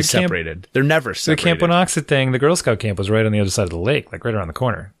not always separated. They're never separated. The Camp Winoxet thing, the Girl Scout camp, was right on the other side of the lake, like right around the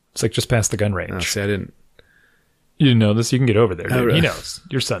corner. It's like just past the gun range. Oh, see, I didn't. You didn't know this? You can get over there. Oh, really? He knows.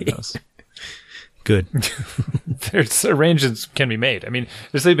 Your son knows. Good. There's arrangements can be made. I mean,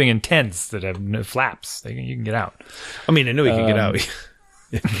 they're sleeping in tents that have no flaps. You can get out. I mean, I know you can get out.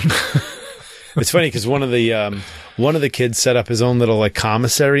 It's funny because one of the kids set up his own little like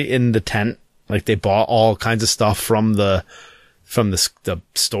commissary in the tent. Like they bought all kinds of stuff from the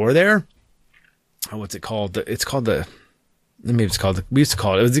store there. Oh, what's it called? It's called the. Maybe it's called. We used to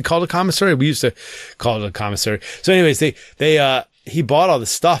call it. Was it called a commissary? We used to call it a commissary. So, anyways, he bought all the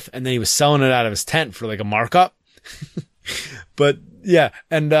stuff and then he was selling it out of his tent for like a markup. But yeah.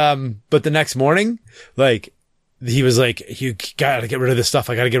 And, but the next morning, like, he was like, you gotta get rid of this stuff.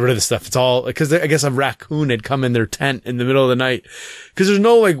 I gotta get rid of this stuff. It's all, cause I guess a raccoon had come in their tent in the middle of the night. Cause there's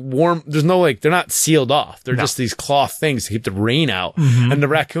no like, they're not sealed off. They're just these cloth things to keep the rain out. Mm-hmm. And the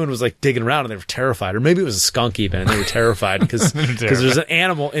raccoon was like digging around and they were terrified. Or maybe it was a skunk even. And they were terrified because there's an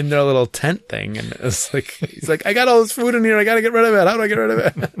animal in their little tent thing. And it's like, he's like, I got all this food in here. I gotta get rid of it. How do I get rid of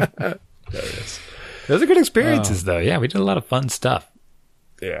it? There it is. Those are good experiences though. Yeah. We did a lot of fun stuff.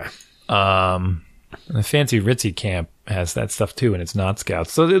 Yeah. The Fancy Ritzy camp has that stuff too, and it's not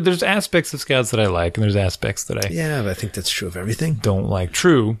Scouts. So there's aspects of Scouts that I like, and there's aspects that but I think that's true of everything. Don't like.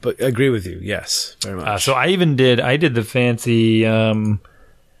 True, but I agree with you. Yes, very much. So I did the fancy one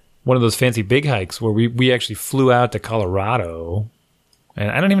of those fancy big hikes where we actually flew out to Colorado,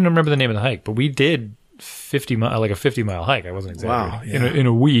 and I don't even remember the name of the hike, but we did 50-mile hike. I wasn't exaggerating. Wow, yeah. In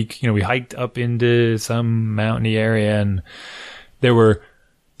a week, we hiked up into some mountainy area, and there were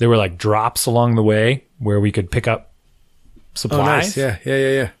like drops along the way where we could pick up supplies. Oh, nice.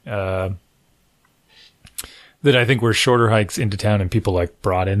 Yeah. That I think were shorter hikes into town, and people like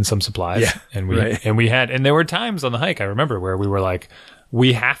brought in some supplies. Yeah. And there were times on the hike I remember where we were like,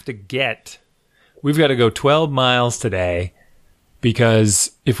 we've got to go 12 miles today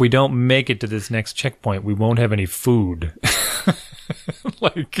because if we don't make it to this next checkpoint, we won't have any food.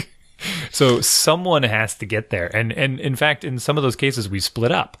 So someone has to get there. And in fact, in some of those cases, we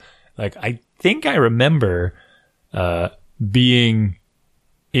split up. Like, I think I remember being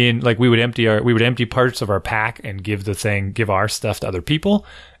in, like, we would empty parts of our pack and give our stuff to other people.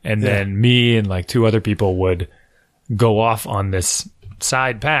 And then me and like 2 other people would go off on this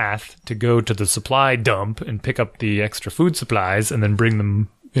side path to go to the supply dump and pick up the extra food supplies and then bring them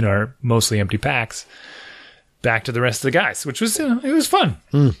in our mostly empty packs back to the rest of the guys, which was, it was fun.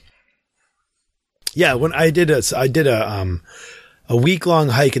 Yeah, when I did a week-long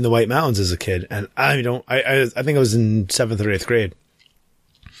hike in the White Mountains as a kid, and I think I was in 7th or 8th grade,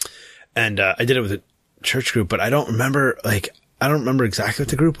 and I did it with a church group, but I don't remember exactly what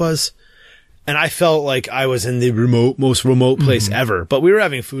the group was, and I felt like I was in the most remote place ever, but we were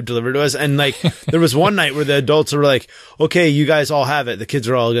having food delivered to us, and like there was one night where the adults were like, okay, you guys all have it, the kids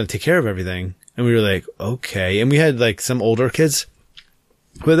are all going to take care of everything, and we were like, okay, and we had like some older kids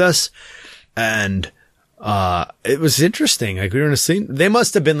with us. And, it was interesting. Like we were in a scene. They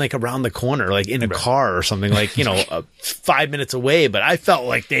must have been like around the corner, like in a car or something, like, 5 minutes away. But I felt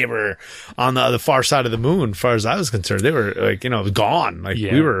like they were on the far side of the moon, as far as I was concerned. They were like, gone. Like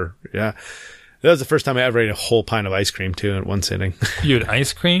we were, That was the first time I ever ate a whole pint of ice cream too in one sitting. You had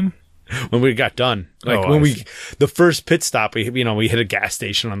ice cream? when we got done. Like the first pit stop, we hit a gas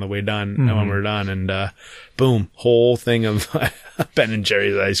station on the way done, and when we were done, and boom, whole thing of Ben and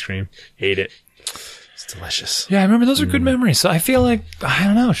Jerry's ice cream. Ate it. It's delicious. Yeah, I remember those are good memories. So I feel like, I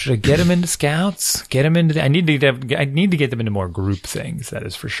don't know, should I get them into scouts? Get them into I need to get them into more group things, that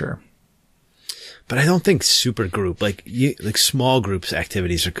is for sure. But I don't think super group, like small groups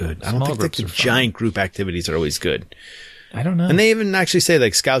activities are good. I don't think the giant group activities are always good. I don't know. And they even actually say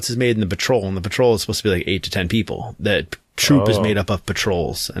like scouts is made in the patrol, and the patrol is supposed to be like 8 to 10 people. The troop is made up of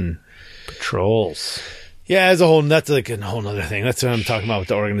patrols and patrols. Yeah, that's like a whole other thing. That's what I'm talking about with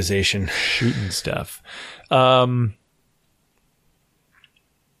the organization. Shooting stuff.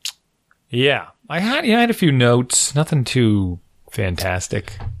 Yeah. I had a few notes. Nothing too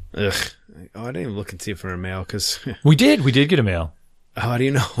fantastic. Ugh. Oh, I didn't even look and see if we were mail because we did get a mail. How do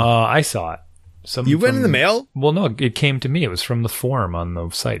you know? I saw it. You went in the mail? Well, no, it came to me. It was from the forum on the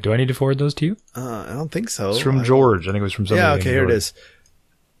site. Do I need to forward those to you? I don't think so. It's from George. I think it was from somebody. Yeah, okay, here it is.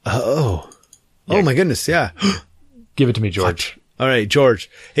 Oh my goodness, yeah. Give it to me, George. All right, George.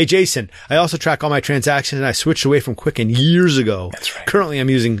 Hey, Jason, I also track all my transactions, and I switched away from Quicken years ago. That's right. Currently, I'm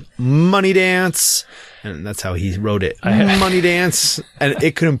using MoneyDance, and that's how he wrote it. MoneyDance, and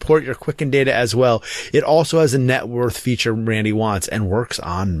it could import your Quicken data as well. It also has a net worth feature Randy wants and works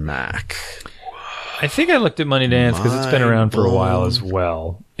on Mac. I think I looked at MoneyDance because it's been around for a while as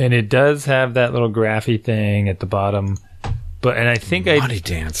well, and it does have that little graphy thing at the bottom. And I think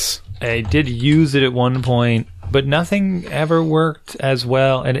MoneyDance. I did use it at one point, but nothing ever worked as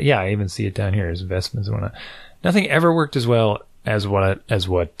well. And yeah, I even see it down here as investments and whatnot. Nothing ever worked as well as what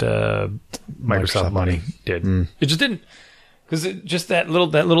Microsoft Money did. It just didn't, because just that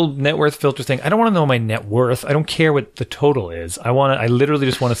little net worth filter thing. I don't want to know my net worth. I don't care what the total is. I literally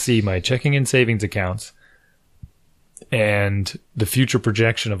just want to see my checking and savings accounts and the future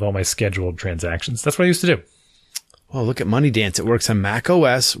projection of all my scheduled transactions. That's what I used to do. Well, look at MoneyDance. It works on Mac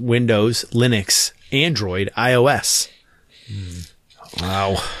OS, Windows, Linux, Android, iOS.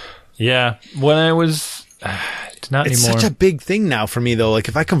 Wow. Yeah. When I was... it's not it's anymore. It's such a big thing now for me, though. Like,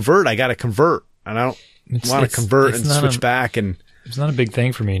 if I convert, I got to convert. And I don't want to convert and switch back. And it's not a big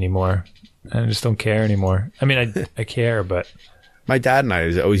thing for me anymore. I just don't care anymore. I mean, I care, but... My dad and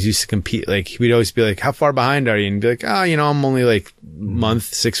I always used to compete. Like, we'd always be like, how far behind are you? And be like, I'm only like month,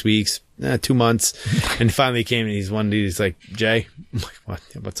 6 weeks, 2 months. And finally he came and he's like, Jay, I'm like, what?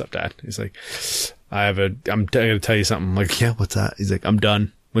 What's up, Dad? He's like, I'm going to tell you something. I'm like, yeah, what's that? He's like, I'm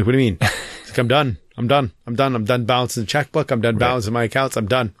done. I'm like, what do you mean? He's like, I'm done balancing the checkbook. I'm done balancing my accounts. I'm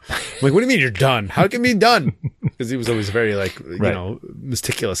done. I'm like, what do you mean you're done? How can you be done? Because he was always very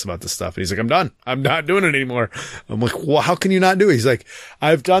meticulous about this stuff. And he's like, I'm done. I'm not doing it anymore. I'm like, well, how can you not do it? He's like,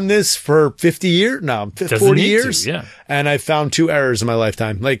 I've done this for 50 years now, 40 years. Yeah. And I found 2 errors in my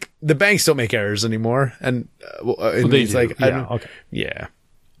lifetime. Like, the banks don't make errors anymore. And he's like, yeah.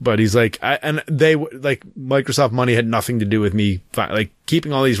 But he's like, Microsoft Money had nothing to do with me. Like,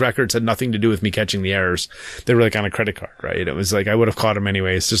 keeping all these records had nothing to do with me catching the errors. They were like on a credit card, right? It was like, I would have caught them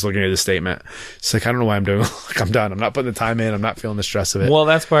anyways, just looking at the statement. It's like, I don't know why I'm doing it. Like, I'm done. I'm not putting the time in. I'm not feeling the stress of it. Well,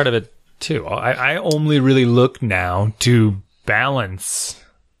 that's part of it too. I only really look now to balance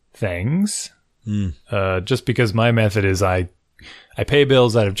things. Just because my method is I pay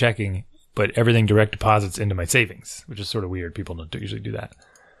bills out of checking, but everything direct deposits into my savings, which is sort of weird. People don't usually do that.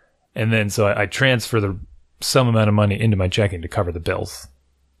 And then so I transfer some amount of money into my checking to cover the bills,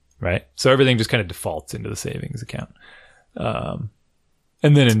 right? So everything just kind of defaults into the savings account. And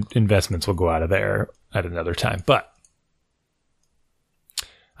then investments will go out of there at another time. But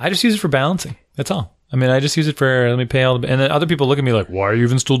I just use it for balancing. That's all. I mean, I just use it for, let me pay all the, and then other people look at me like, why are you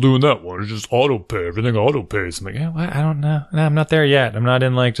even still doing that? Why don't you just auto pay? Everything auto pays. I'm like, yeah, well, I don't know. No, I'm not there yet. I'm not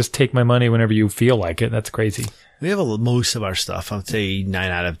in like, just take my money whenever you feel like it. That's crazy. We have most of our stuff. I would say 9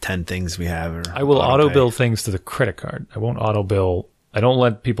 out of 10 things we have. I will auto bill things to the credit card. I won't auto bill. I don't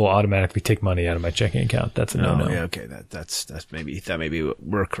let people automatically take money out of my checking account. That's a no-no. Yeah, okay. That's maybe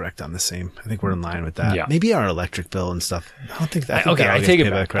we're correct on the same. I think we're in line with that. Yeah. Maybe our electric bill and stuff. I don't think that. I take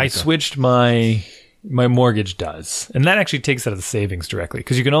it back. I switched my mortgage does, and that actually takes out of the savings directly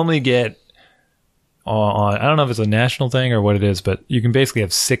because you can only get on. I don't know if it's a national thing or what it is, but you can basically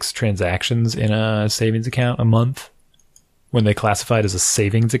have 6 transactions in a savings account a month when they classify it as a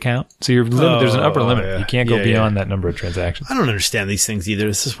savings account. So you're there's an upper limit. Yeah. You can't go beyond that number of transactions. I don't understand these things either.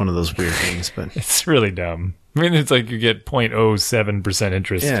 This is one of those weird things, but it's really dumb. I mean, it's like you get 0.07%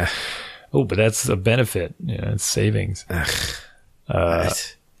 interest. Yeah. Oh, but that's a benefit. Yeah, it's savings.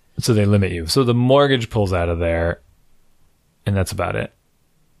 Right. So they limit you. So the mortgage pulls out of there, and that's about it.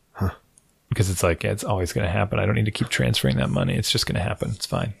 Huh. Because it's like, it's always going to happen. I don't need to keep transferring that money. It's just going to happen. It's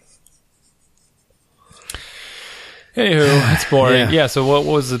fine. Anywho, it's boring. Yeah. Yeah. So what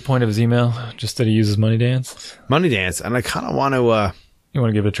was the point of his email? Just that he uses Money Dance? Money Dance, and I kind of want to. You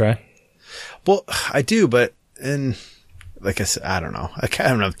want to give it a try? Well, I do, but like I said, I don't know. I can't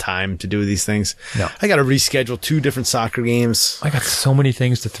have enough time to do these things. No. I got to reschedule 2 different soccer games. I got so many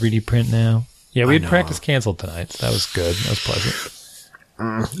things to 3D print now. Yeah, we I had know. practice canceled tonight. So that was good. That was pleasant.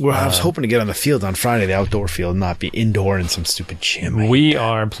 Well, I was hoping to get on the field on Friday, the outdoor field, not be indoor in some stupid gym. We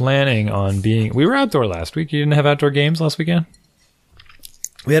are planning on being... We were outdoor last week. You didn't have outdoor games last weekend?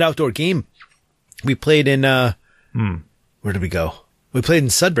 We had outdoor game. We played in, where did we go? We played in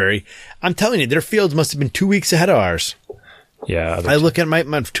Sudbury. I'm telling you, their fields must have been 2 weeks ahead of ours. Yeah. I look at my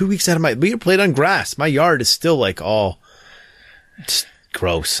 2 weeks ahead of we played on grass. My yard is still like all just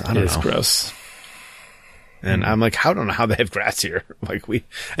gross. I don't It's know. gross. And I'm like, I don't know how they have grass here.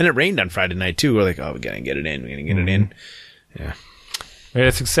 And it rained on Friday night too. We're like, oh, we gotta get it in. We're gonna get it in. Yeah. We had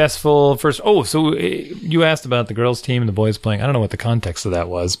a successful first... Oh, so you asked about the girls' team and the boys playing. I don't know what the context of that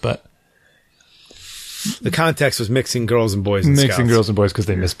was, but... The context was mixing girls and boys and Mixing scouts. girls and boys because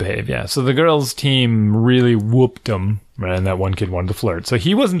they misbehave, yeah. So the girls' team really whooped them, right? And that one kid wanted to flirt. So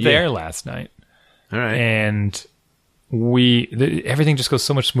he wasn't there last night. All right. And everything just goes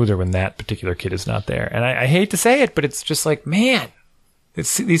so much smoother when that particular kid is not there. And I hate to say it, but it's just like, man,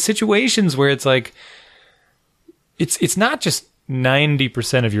 it's these situations where it's like, it's not just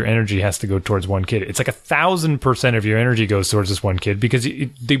 90% of your energy has to go towards one kid. It's like 1,000% of your energy goes towards this one kid because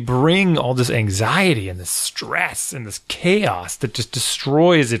they bring all this anxiety and this stress and this chaos that just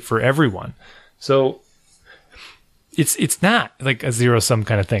destroys it for everyone. So it's not like a zero-sum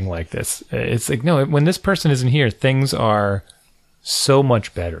kind of thing like this. It's like, no, when this person isn't here, things are so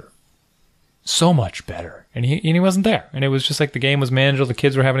much better. So much better. And he wasn't there. And it was just like the game was manageable. The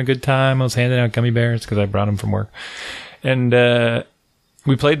kids were having a good time. I was handing out gummy bears because I brought them from work. And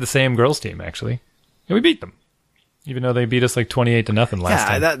we played the same girls team, actually. And we beat them. Even though they beat us like 28-0 last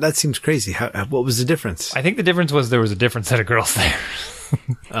time. that seems crazy. What was the difference? I think the difference was there was a different set of girls there.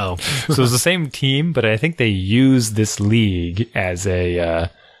 Oh. So it was the same team, but I think they used this league as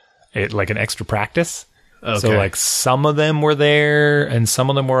like an extra practice. Okay. So like some of them were there and some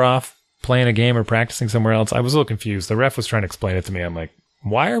of them were off playing a game or practicing somewhere else. I was a little confused. The ref was trying to explain it to me. I'm like,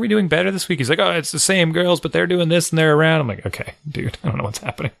 why are we doing better this week? He's like, oh, it's the same girls, but they're doing this and they're around. I'm like, okay, dude, I don't know what's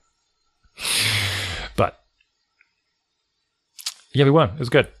happening. But yeah, we won. It was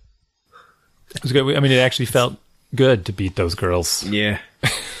good. It was good. I mean, it actually felt good to beat those girls. Yeah.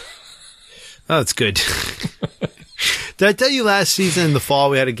 Oh, that's good. Did I tell you last season in the fall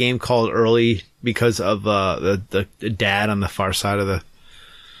we had a game called early because of the dad on the far side of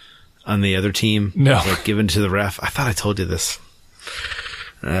on the other team? No. Was, like given to the ref. I thought I told you this.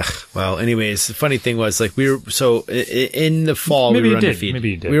 Well, anyways, the funny thing was like we were in the fall Maybe we were you did. undefeated. Maybe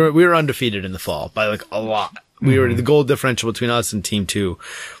you did. We were undefeated in the fall by like a lot. We were the goal differential between us and team 2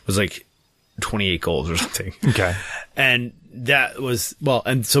 was like 28 goals or something. Okay. And that was,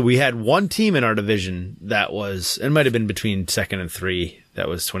 and so we had one team in our division that was, it might have been between 2nd and 3, that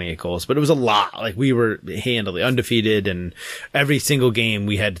was 28 goals, but it was a lot. Like we were handily undefeated and every single game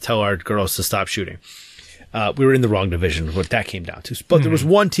we had to tell our girls to stop shooting. We were in the wrong division, what that came down to. But there was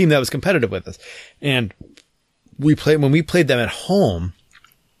one team that was competitive with us. And when we played them at home,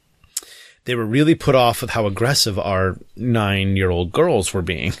 they were really put off with how aggressive our 9-year-old girls were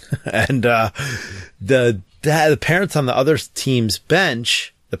being. And the parents on the other team's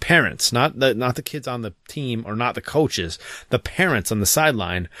bench, the parents, not the kids on the team or not the coaches, the parents on the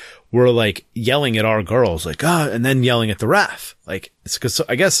sideline were like yelling at our girls, like, and then yelling at the ref. Like, it's because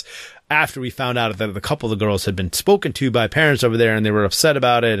I guess after we found out that a couple of the girls had been spoken to by parents over there and they were upset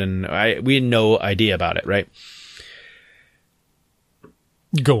about it, and we had no idea about it, right?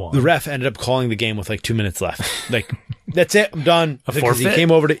 Go on. The ref ended up calling the game with like 2 minutes left. Like, that's it. I'm done. A Because forfeit?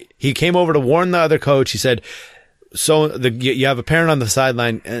 he came over to warn the other coach. He said, so you have a parent on the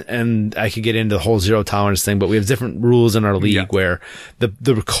sideline, and I could get into the whole zero tolerance thing, but we have different rules in our league where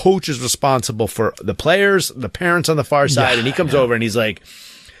the coach is responsible for the players, the parents on the far side, and he comes over and he's like,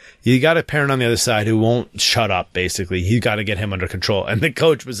 you got a parent on the other side who won't shut up, basically. You got to get him under control. And the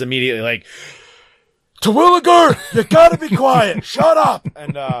coach was immediately like, Terwilliger, you gotta be quiet. Shut up.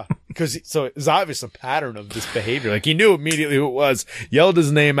 And, so it was obvious a pattern of this behavior. Like he knew immediately who it was, yelled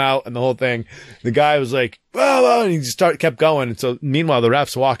his name out and the whole thing. The guy was like, well, and he just kept going. And so meanwhile, the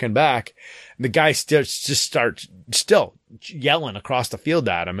ref's walking back. And the guy starts yelling across the field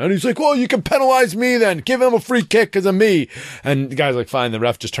at him. And he's like, well, you can penalize me then. Give him a free kick because of me. And the guy's like, fine. The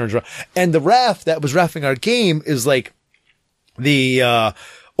ref just turns around. And the ref that was reffing our game is like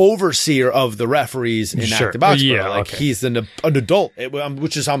overseer of the referees in Sure. Acton Boxborough. Yeah, Like okay. he's an adult,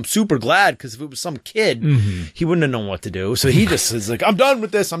 which is I'm super glad, because if it was some kid, he wouldn't have known what to do. So he just is like, I'm done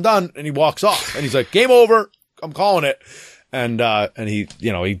with this. I'm done. And he walks off and he's like, game over. I'm calling it. And he,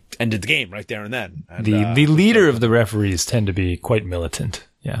 he ended the game right there and then. And, The leader of the referees tend to be quite militant.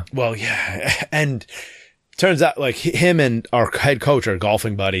 Yeah. well, yeah. And turns out like him and our head coach are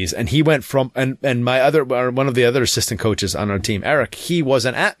golfing buddies, and he went from, and one of the other assistant coaches on our team, Eric, he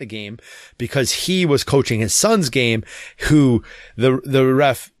wasn't at the game because he was coaching his son's game, who the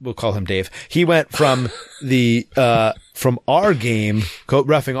ref, we'll call him Dave. He went from from our game,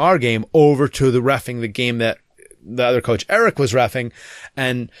 reffing our game over to the reffing the game that the other coach, Eric, was reffing.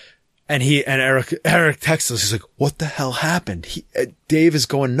 And Eric texts us. He's like, what the hell happened? Dave is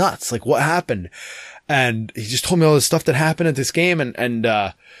going nuts. Like, what happened? And he just told me all the stuff that happened at this game. And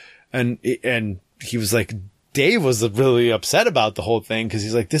he was like, Dave was really upset about the whole thing, because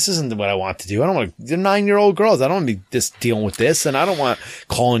he's like, this isn't what I want to do. I don't want to, they're 9-year-old girls. I don't want to be dealing with this. And I don't want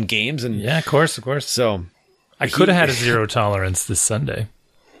calling games. And Yeah, of course. so I could have had a zero tolerance this Sunday.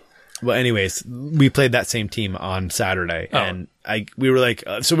 well, anyways, we played that same team on Saturday, Oh. and we were like,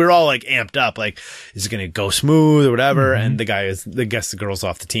 so we were all like amped up, like, is it going to go smooth or whatever? And the girl's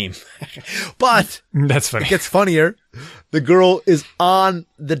off the team. But That's funny. it gets funnier. The girl is on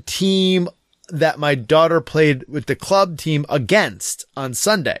the team that my daughter played with the club team against on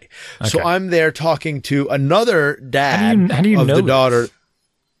Sunday. So Okay. I'm there talking to another dad How do you of know the this? daughter.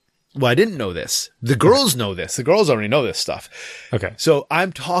 Well, I didn't know this. The girls know this. The girls already know this stuff. Okay. So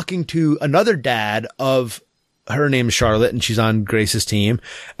I'm talking to another dad of, her name is Charlotte, and she's on Grace's team.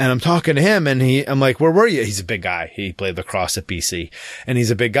 And I'm talking to him, and I'm like, where were you? He's a big guy. He played lacrosse at BC, and he's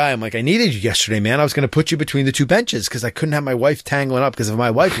a big guy. I'm like, I needed you yesterday, man. I was going to put you between the two benches because I couldn't have my wife tangling up, because if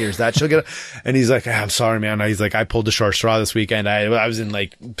my wife hears that, she'll get, and he's like, I'm sorry, man. He's like, I pulled the short straw this weekend. I was in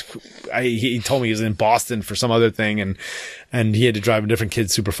like, he told me he was in Boston for some other thing, and he had to drive a different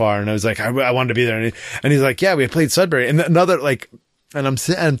kid super far. And I was like, I wanted to be there. And he's like, yeah, we had played Sudbury. And another, like, and I'm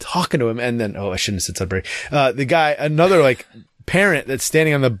talking to him, and then, I shouldn't have said Sudbury. The guy, another like parent that's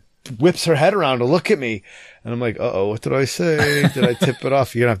standing on the, whips her head around to look at me. And I'm like, what did I say? Did I tip it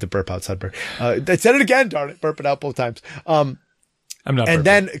off? You're gonna have to burp out Sudbury. I said it again, darn it. Burp it out both times. I'm not. And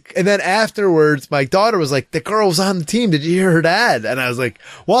perfect. then afterwards, my daughter was like, the girl was on the team. Did you hear her dad? And I was like,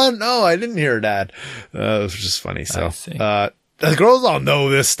 what? No, I didn't hear her dad. It was just funny. So, I see. the girls all know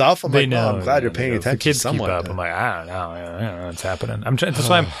this stuff. I'm They like, know. I'm glad you're They paying know. attention. The kids somewhat. keep up. I'm like, I don't know. I don't know what's happening. I'm trying. That's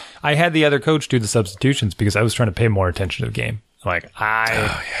why I had the other coach do the substitutions, because I was trying to pay more attention to the game. Like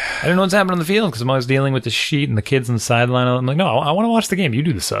I don't know what's happening on the field, because I'm always dealing with the sheet and the kids on the sideline. I'm like, no, I want to watch the game. You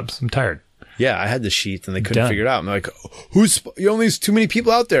do the subs. I'm tired. Yeah, I had the sheet and they couldn't Done. figure it out. And they're like, you only have too many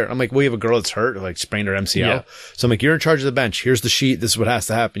people out there. I'm like, well, you have a girl that's hurt, like sprained her MCL. Yeah. So I'm like, you're in charge of the bench. Here's the sheet. This is what has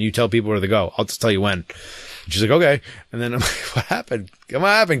to happen. You tell people where to go. I'll just tell you when. And she's like, okay. And then I'm like, what happened? What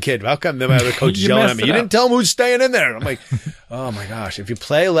happened, kid? How come? Then my other coach is You yelling at messed me. it You up. didn't tell him who's staying in there. I'm like, oh my gosh. If you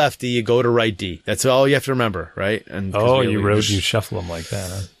play lefty, you go to right D. That's all you have to remember, right? And 'cause you shuffle them like that.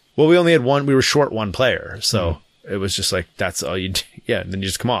 Huh? well, we only had one. We were short one player, so it was just like that's all you. Yeah, and then you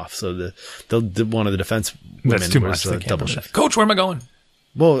just come off. So the one of the defense women That's too was much. They can't double do that. shift. Coach, where am I going?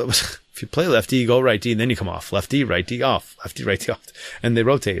 Well, it was, if you play lefty, you go right D, and then you come off. Lefty, right D, off. Lefty, right D, off. And they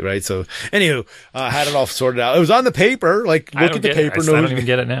rotate, right? So, anywho, had it all sorted out. It was on the paper. Like, I look don't at the get paper. it. I don't even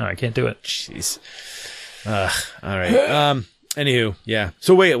get it now. I can't do it. Jeez. All right. Anywho, yeah.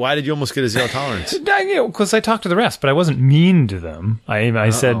 So wait, why did you almost get a zero tolerance? Because I talked to the refs, but I wasn't mean to them. I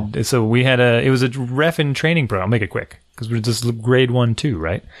said, so we had it was a ref in training program. I'll make it quick, because we're just grade 1, 2,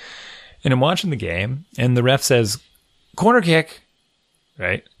 right? And I'm watching the game, and the ref says, corner kick,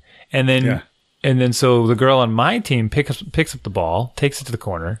 right? And then so the girl on my team picks up the ball, takes it to the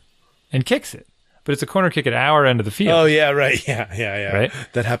corner, and kicks it. But it's a corner kick at our end of the field. Oh, yeah, right. Yeah. Right?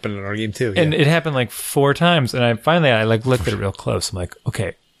 That happened in our game, too. And yeah. it happened like 4 times. And I finally looked at it real close. I'm like,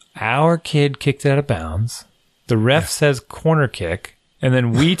 okay, our kid kicked it out of bounds. The ref says corner kick. And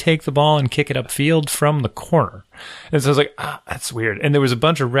then we take the ball and kick it upfield from the corner. And so I was like, that's weird. And there was a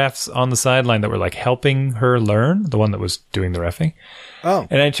bunch of refs on the sideline that were like helping her learn, the one that was doing the reffing. Oh.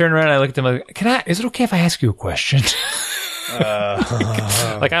 And I turned around and I looked at them like, is it okay if I ask you a question?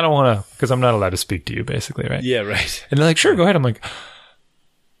 Like, I don't want to, because I'm not allowed to speak to you, basically, right? Yeah, right. And they're like, sure, go ahead. I'm like,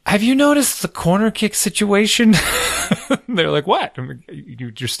 have you noticed the corner kick situation? They're like, what? I'm like,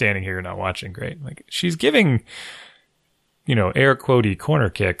 you're standing here, you're not watching. Great. I'm like, she's giving, air quotey corner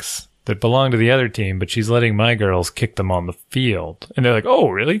kicks that belong to the other team, but she's letting my girls kick them on the field. And they're like, oh,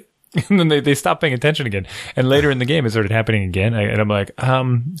 really? And then they stopped paying attention again. And later in the game, it started happening again. And I'm like,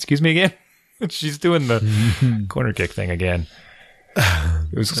 excuse me again? She's doing the corner kick thing again.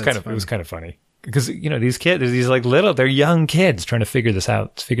 It was just it was kind of funny because these kids, these like they're young kids trying to figure this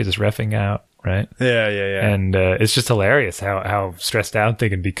reffing out, right? Yeah. And it's just hilarious how stressed out they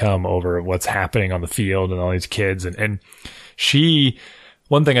can become over what's happening on the field and all these kids. And she,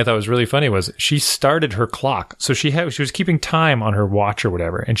 one thing I thought was really funny was she started her clock, so she was keeping time on her watch or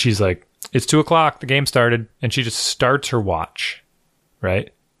whatever, and she's like, "It's 2:00, the game started," and she just starts her watch,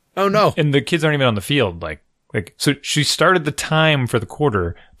 right? Oh no! And the kids aren't even on the field, like so she started the time for the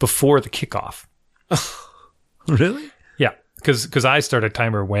quarter before the kickoff. Really? Yeah, because I start a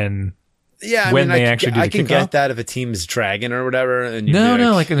timer when I can get that if a team's dragging or whatever.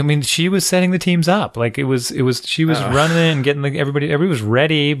 And she was setting the teams up. Like she was running it and getting everybody was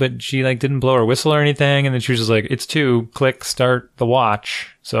ready, but she like didn't blow her whistle or anything. And then she was just like, "It's 2, click, start the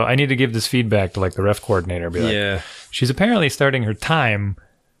watch." So I need to give this feedback to like the ref coordinator. Be like, she's apparently starting her time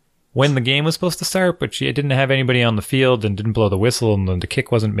when the game was supposed to start, but she didn't have anybody on the field and didn't blow the whistle, and then the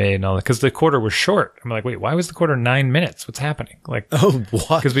kick wasn't made and all that because the quarter was short. I'm like, wait, why was the quarter 9 minutes? What's happening? Like, oh,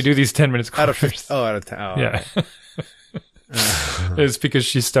 what? Because we do these 10 minutes quarters. Out of 10. Oh, yeah. It's because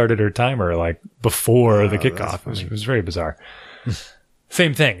she started her timer like before the kickoff. It was very bizarre.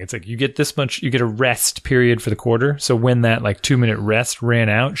 Same thing. It's like you get a rest period for the quarter. So when that like 2-minute rest ran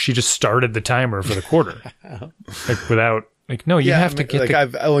out, she just started the timer for the quarter. Like without. Like, no, you have to get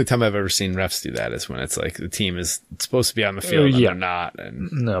the only time I've ever seen refs do that is when it's like the team is supposed to be on the field and they're not.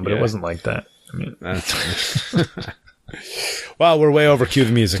 But it wasn't like that. I mean, wow, we're way over. Cue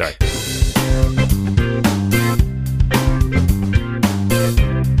the music. Sorry.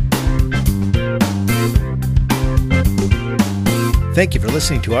 Thank you for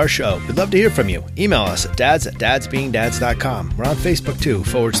listening to our show. We'd love to hear from you. Email us at dads@dadsbeingdads.com. We're on Facebook too,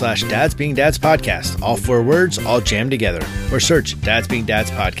 /Dads Being Dads Podcast. All 4 words, all jammed together. Or search Dads Being Dads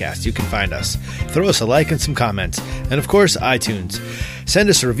Podcast. You can find us. Throw us a like and some comments. And of course, iTunes. Send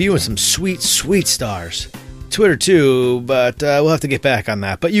us a review and some sweet, sweet stars. Twitter too, but we'll have to get back on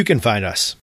that. But you can find us.